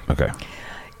capture. Okay.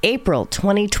 April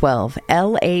 2012,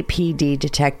 LAPD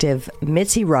detective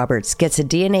Mitzi Roberts gets a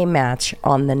DNA match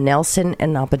on the Nelson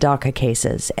and Apodaca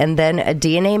cases, and then a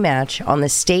DNA match on the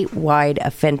statewide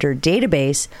offender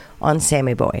database on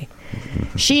Sammy Boy.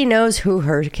 She knows who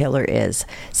her killer is.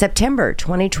 September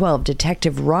 2012,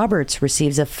 Detective Roberts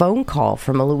receives a phone call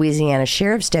from a Louisiana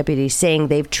sheriff's deputy saying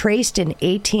they've traced an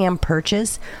ATM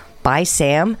purchase by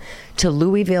Sam to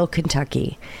Louisville,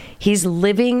 Kentucky. He's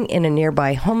living in a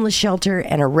nearby homeless shelter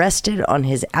and arrested on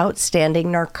his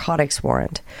outstanding narcotics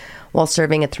warrant. While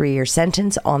serving a 3-year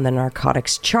sentence on the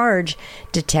narcotics charge,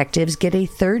 detectives get a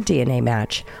third DNA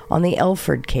match on the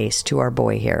Elford case to our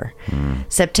boy here.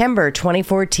 September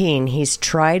 2014, he's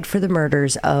tried for the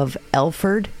murders of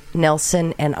Elford,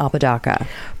 Nelson, and Apodaca.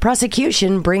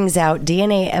 Prosecution brings out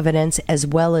DNA evidence as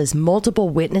well as multiple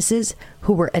witnesses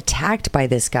who were attacked by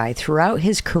this guy throughout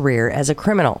his career as a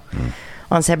criminal.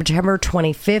 On September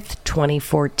 25th,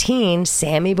 2014,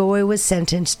 Sammy Boy was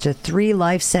sentenced to 3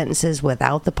 life sentences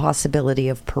without the possibility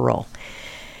of parole.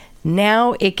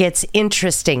 Now it gets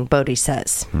interesting, Bodhi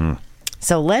says.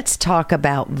 So let's talk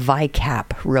about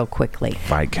VICAP real quickly.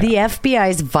 VICAP. The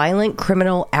FBI's Violent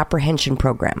Criminal Apprehension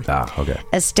Program. Okay.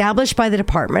 Established by the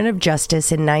Department of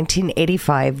Justice in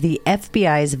 1985, the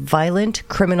FBI's Violent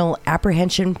Criminal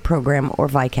Apprehension Program, or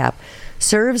VICAP,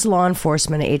 serves law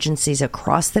enforcement agencies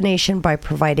across the nation by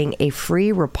providing a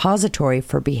free repository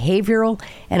for behavioral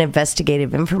and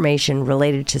investigative information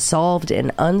related to solved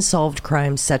and unsolved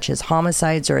crimes such as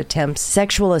homicides or attempts,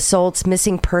 sexual assaults,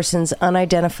 missing persons,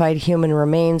 unidentified human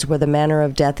remains where the manner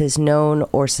of death is known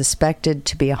or suspected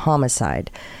to be a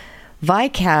homicide.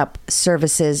 VICAP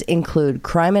services include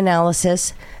crime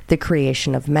analysis, the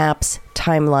creation of maps,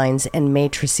 timelines, and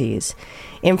matrices,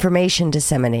 information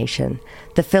dissemination,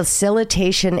 the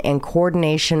facilitation and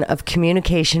coordination of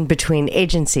communication between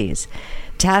agencies,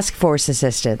 task force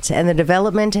assistance, and the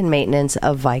development and maintenance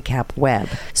of VICAP Web.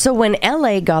 So when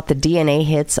LA got the DNA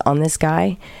hits on this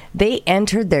guy, they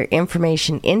entered their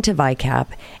information into VICAP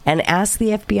and asked the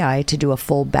FBI to do a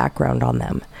full background on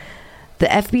them. The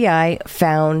FBI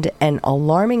found an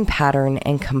alarming pattern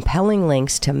and compelling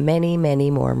links to many,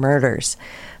 many more murders.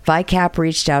 VICAP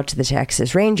reached out to the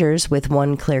Texas Rangers with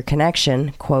one clear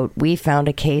connection. Quote, "We found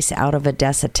a case out of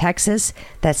Odessa, Texas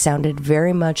that sounded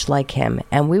very much like him,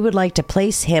 and we would like to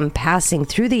place him passing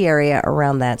through the area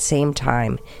around that same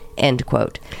time." End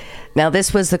quote. Now,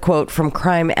 this was the quote from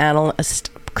crime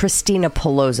analyst Christina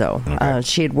Palozzo. Okay.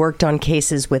 She had worked on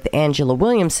cases with Angela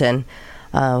Williamson,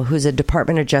 who's a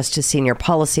Department of Justice senior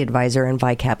policy advisor and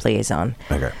VICAP liaison.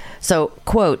 Okay. So,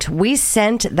 quote, "We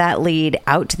sent that lead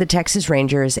out to the Texas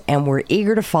Rangers and we're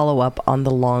eager to follow up on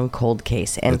the long, cold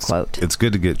case," end quote. It's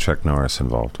good to get Chuck Norris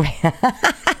involved.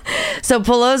 So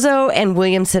Palozzo and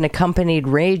Williamson accompanied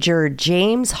Ranger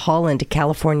James Holland to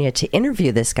California to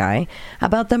interview this guy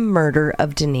about the murder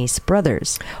of Denise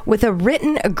Brothers. With a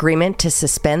written agreement to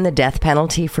suspend the death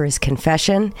penalty for his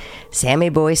confession, Sammy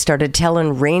Boy started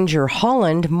telling Ranger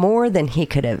Holland more than he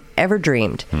could have ever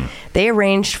dreamed. They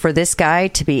arranged for this guy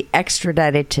to be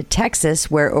extradited to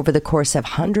Texas, where over the course of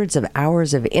hundreds of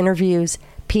hours of interviews,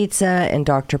 pizza, and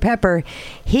Dr. Pepper,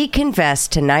 he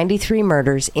confessed to 93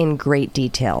 murders in great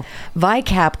detail.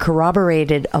 VICAP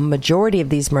corroborated a majority of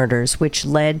these murders, which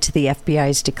led to the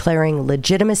FBI's declaring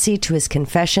legitimacy to his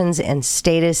confessions and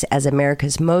status as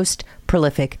America's most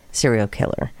prolific serial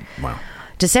killer. Wow.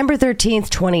 December 13th,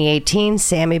 2018,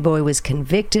 Sammy Boy was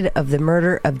convicted of the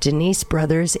murder of Denise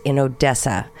Brothers in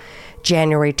Odessa.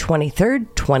 January 23rd,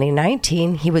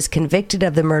 2019, he was convicted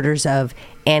of the murders of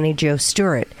Annie Jo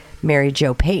Stewart, Mary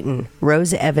Jo Payton,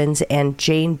 Rose Evans, and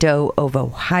Jane Doe of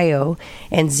Ohio,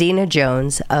 and Zena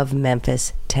Jones of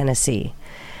Memphis, Tennessee.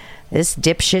 This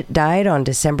dipshit died on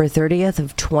December 30th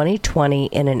of 2020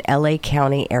 in an LA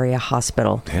County area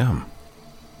hospital. Damn.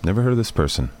 Never heard of this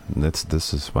person. This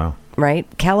is wow. Right?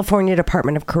 California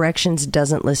Department of Corrections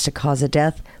doesn't list a cause of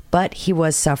death, but he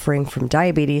was suffering from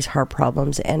diabetes, heart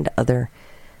problems, and other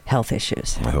health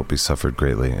issues. I hope he suffered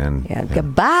greatly. And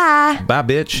Goodbye. Bye,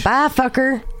 bitch. Bye,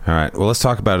 fucker. All right. Well, let's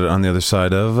talk about it on the other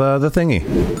side of the thingy.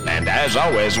 And as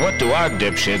always, what do our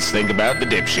dipshits think about the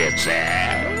dipshits?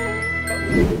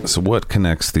 So what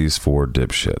connects these 4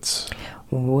 dipshits?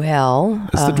 Well,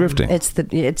 It's the drifting.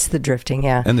 It's the drifting,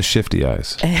 yeah. And the shifty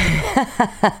eyes.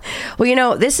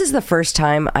 Well, this is the first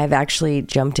time I've actually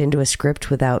jumped into a script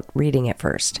without reading it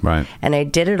first. Right. And I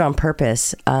did it on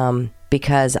purpose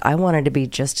because I wanted to be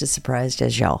just as surprised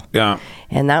as y'all. Yeah.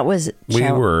 And that was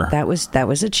We were. that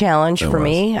was a challenge for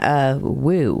me.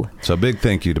 Woo. So big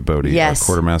thank you to Bodhi, Yes.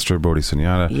 Quartermaster Bodhi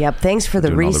Sunyata. Yep. Thanks for the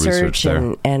Doing all the research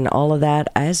research and all of that.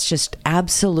 It's just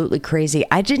absolutely crazy.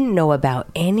 I didn't know about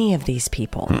any of these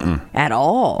people at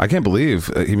all. I can't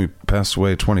believe he passed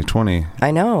away 2020.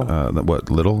 I know.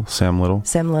 Sam Little?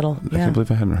 Sam Little. I Yeah. can't believe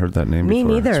I hadn't heard that name Me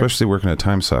before. neither. Especially working at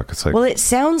Time Suck. It's like, Well, it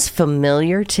sounds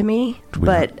familiar to me, we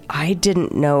but I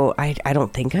didn't know. I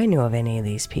don't think I knew of any of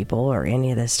these people or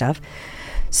any of this stuff.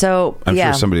 So, I'm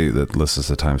yeah. sure somebody that listens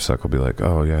to Time Suck will be like,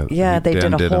 oh, yeah. Yeah, they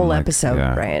Dan did a whole I'm like, episode,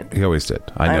 yeah, right? He always did.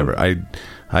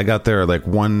 I got there at like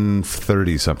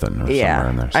 1:30 something or somewhere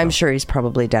in there. So. I'm sure he's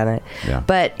probably done it. Yeah.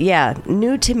 But yeah,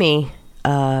 new to me.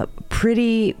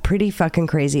 Pretty fucking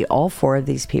crazy. All four of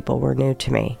these people were new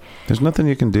to me. There's nothing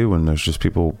you can do when there's just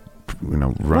people,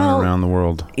 running around the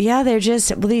world. Yeah, they're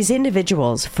just these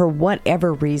individuals, for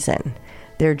whatever reason,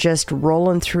 they're just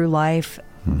rolling through life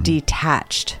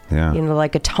detached. Yeah.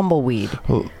 Like a tumbleweed.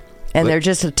 Well, And they're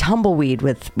just a tumbleweed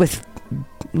with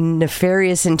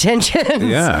nefarious intentions.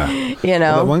 Yeah. You know?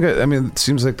 Well, that one guy, I mean, it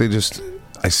seems like they just...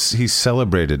 he's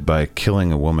celebrated by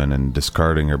killing a woman and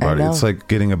discarding her body. It's like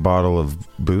getting a bottle of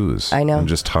booze. I know. And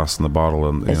just tossing the bottle,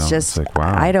 and it's like,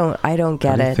 wow. I don't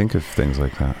get How do you it. think of things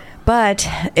like that? But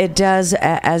it does,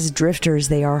 as drifters,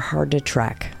 they are hard to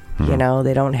track. They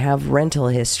don't have rental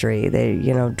history. They,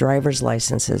 driver's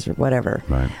licenses or whatever.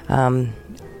 Right.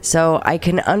 So I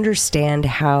can understand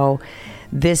how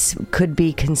this could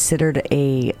be considered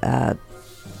a,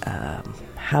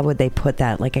 how would they put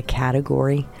that? Like a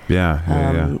category?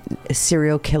 Yeah.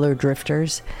 Serial killer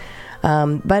drifters.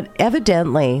 But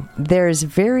evidently, there's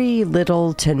very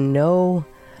little to no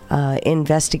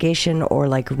investigation or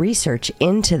like research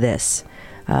into this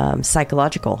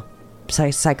psychologically.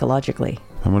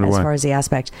 I wonder as why. far as the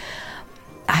aspect.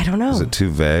 I don't know. Is it too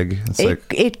vague?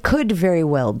 It could very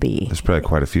well be. There's probably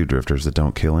quite a few drifters that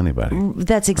don't kill anybody.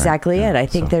 That's exactly Right. it.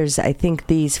 Yeah, I think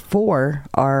these four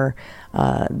are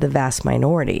the vast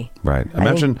minority. Right.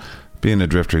 Imagine being a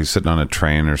drifter. He's sitting on a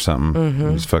train or something. Mm-hmm.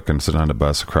 He's fucking sitting on a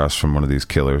bus across from one of these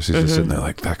killers. He's just sitting there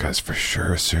like, that guy's for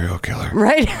sure a serial killer.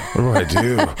 Right. What do I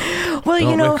do? Well,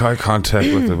 Don't make eye contact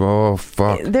with him. Oh,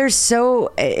 fuck.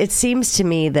 It seems to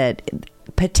me that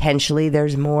potentially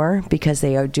there's more because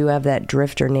they do have that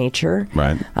drifter nature.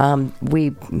 Right.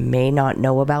 We may not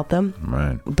know about them.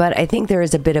 Right. But I think there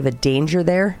is a bit of a danger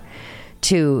there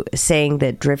to saying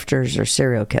that drifters are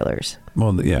serial killers.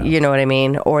 Well, yeah. You know what I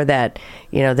mean? Or that,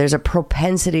 there's a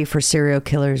propensity for serial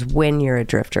killers when you're a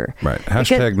drifter. Right.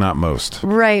 Hashtag not most.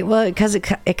 Right. Well, because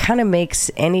it kind of makes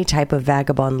any type of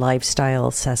vagabond lifestyle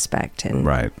suspect. And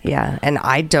Right. Yeah. And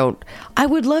I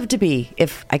would love to be,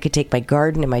 if I could take my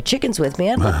garden and my chickens with me,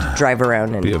 I'd love to drive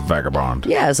around and Be a vagabond.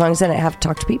 yeah, as long as I don't have to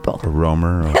talk to people. A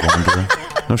roamer, a wanderer.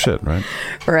 No shit, right?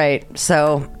 Right.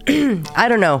 So, I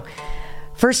don't know.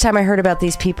 First time I heard about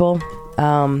these people,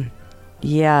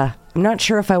 yeah, I'm not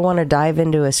sure if I want to dive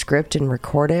into a script and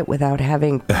record it without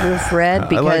having proofread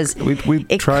because we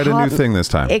tried a new thing this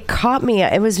time. It caught me.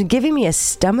 It was giving me a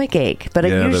stomach ache, but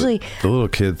I usually the little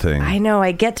kid thing. I know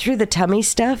I get through the tummy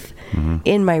stuff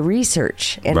in my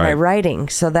research and my writing,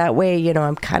 so that way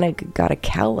I'm kind of got a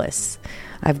callus.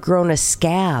 I've grown a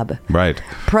scab. Right.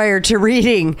 Prior to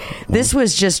reading, this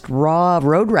was just raw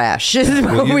road rash is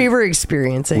what we were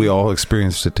experiencing. We all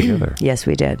experienced it together. Yes,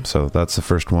 we did. So that's the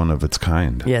first one of its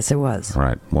kind. Yes, it was. All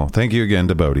right. Well, thank you again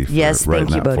to Bodhi for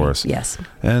writing that Bodhi. for us. Yes.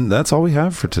 And that's all we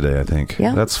have for today, I think.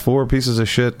 Yeah. That's 4 pieces of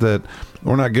shit that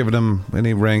we're not giving them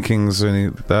any rankings.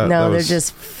 No, they're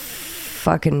just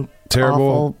fucking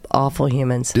terrible, awful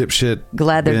humans. Dipshit.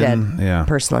 Glad they're dead. Yeah.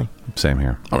 Personally. Same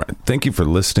here. All right. Thank you for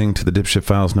listening to the Dipshit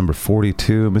Files number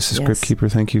 42. Mrs. Yes.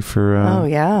 Scriptkeeper, thank you for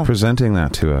presenting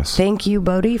that to us. Thank you,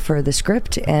 Bodhi, for the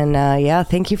script. And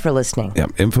thank you for listening. Yeah.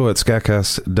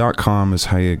 info@SKATCAST.com is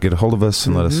how you get a hold of us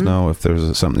and let us know if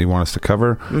there's something you want us to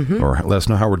cover or let us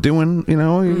know how we're doing.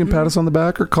 You can pat us on the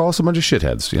back or call us a bunch of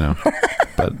shitheads,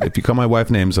 But if you call my wife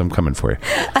names, I'm coming for you.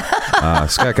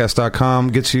 SKATCAST.com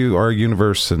gets you our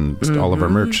universe and all of our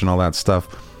merch and all that stuff.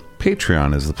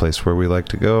 Patreon is the place where we like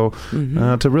to go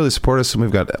to really support us, and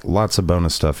we've got lots of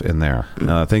bonus stuff in there.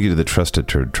 Thank you to the Trusted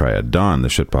Turd Triad, Don, the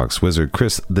Shitbox Wizard,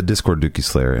 Chris, the Discord Dookie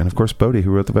Slayer, and of course Bodhi, who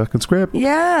wrote the fucking script.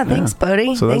 Yeah, thanks,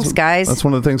 Bodhi. So thanks, guys. That's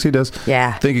one of the things he does.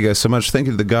 Yeah. Thank you guys so much. Thank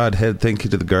you to the Godhead. Thank you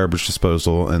to the Garbage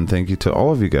Disposal, and thank you to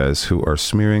all of you guys who are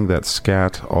smearing that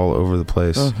scat all over the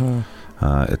place.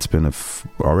 It's been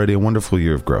already a wonderful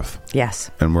year of growth.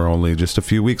 Yes. And we're only just a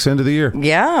few weeks into the year.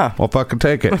 Yeah. I'll fucking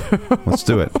take it. Let's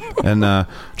do it. And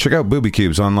check out Booby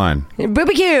Cubes online.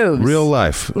 Booby Cubes. Real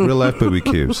life Booby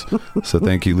Cubes. So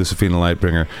thank you, Lucifina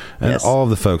Lightbringer, and all of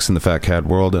the folks in the Fat Cat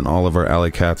world, and all of our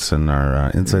alley cats, and our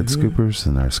inside scoopers,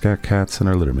 and our scat cats, and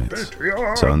our litter mates.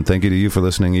 So, and thank you to you for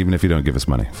listening, even if you don't give us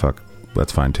money. Fuck,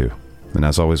 that's fine too. And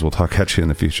as always, we'll talk at you in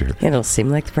the future. It'll seem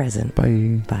like the present.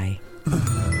 Bye. Bye.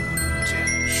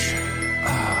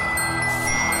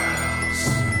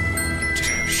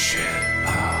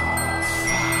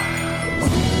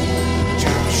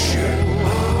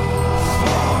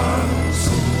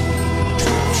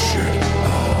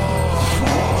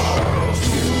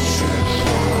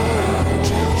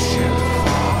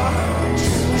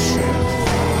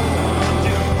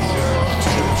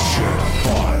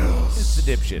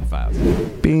 Dipshit Files.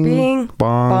 Bing, Bing,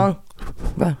 bong,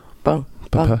 bong, bong,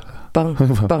 bong, bong,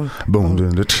 bong.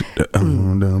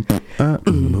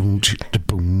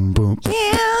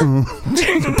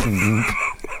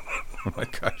 Oh my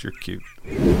God, you're cute.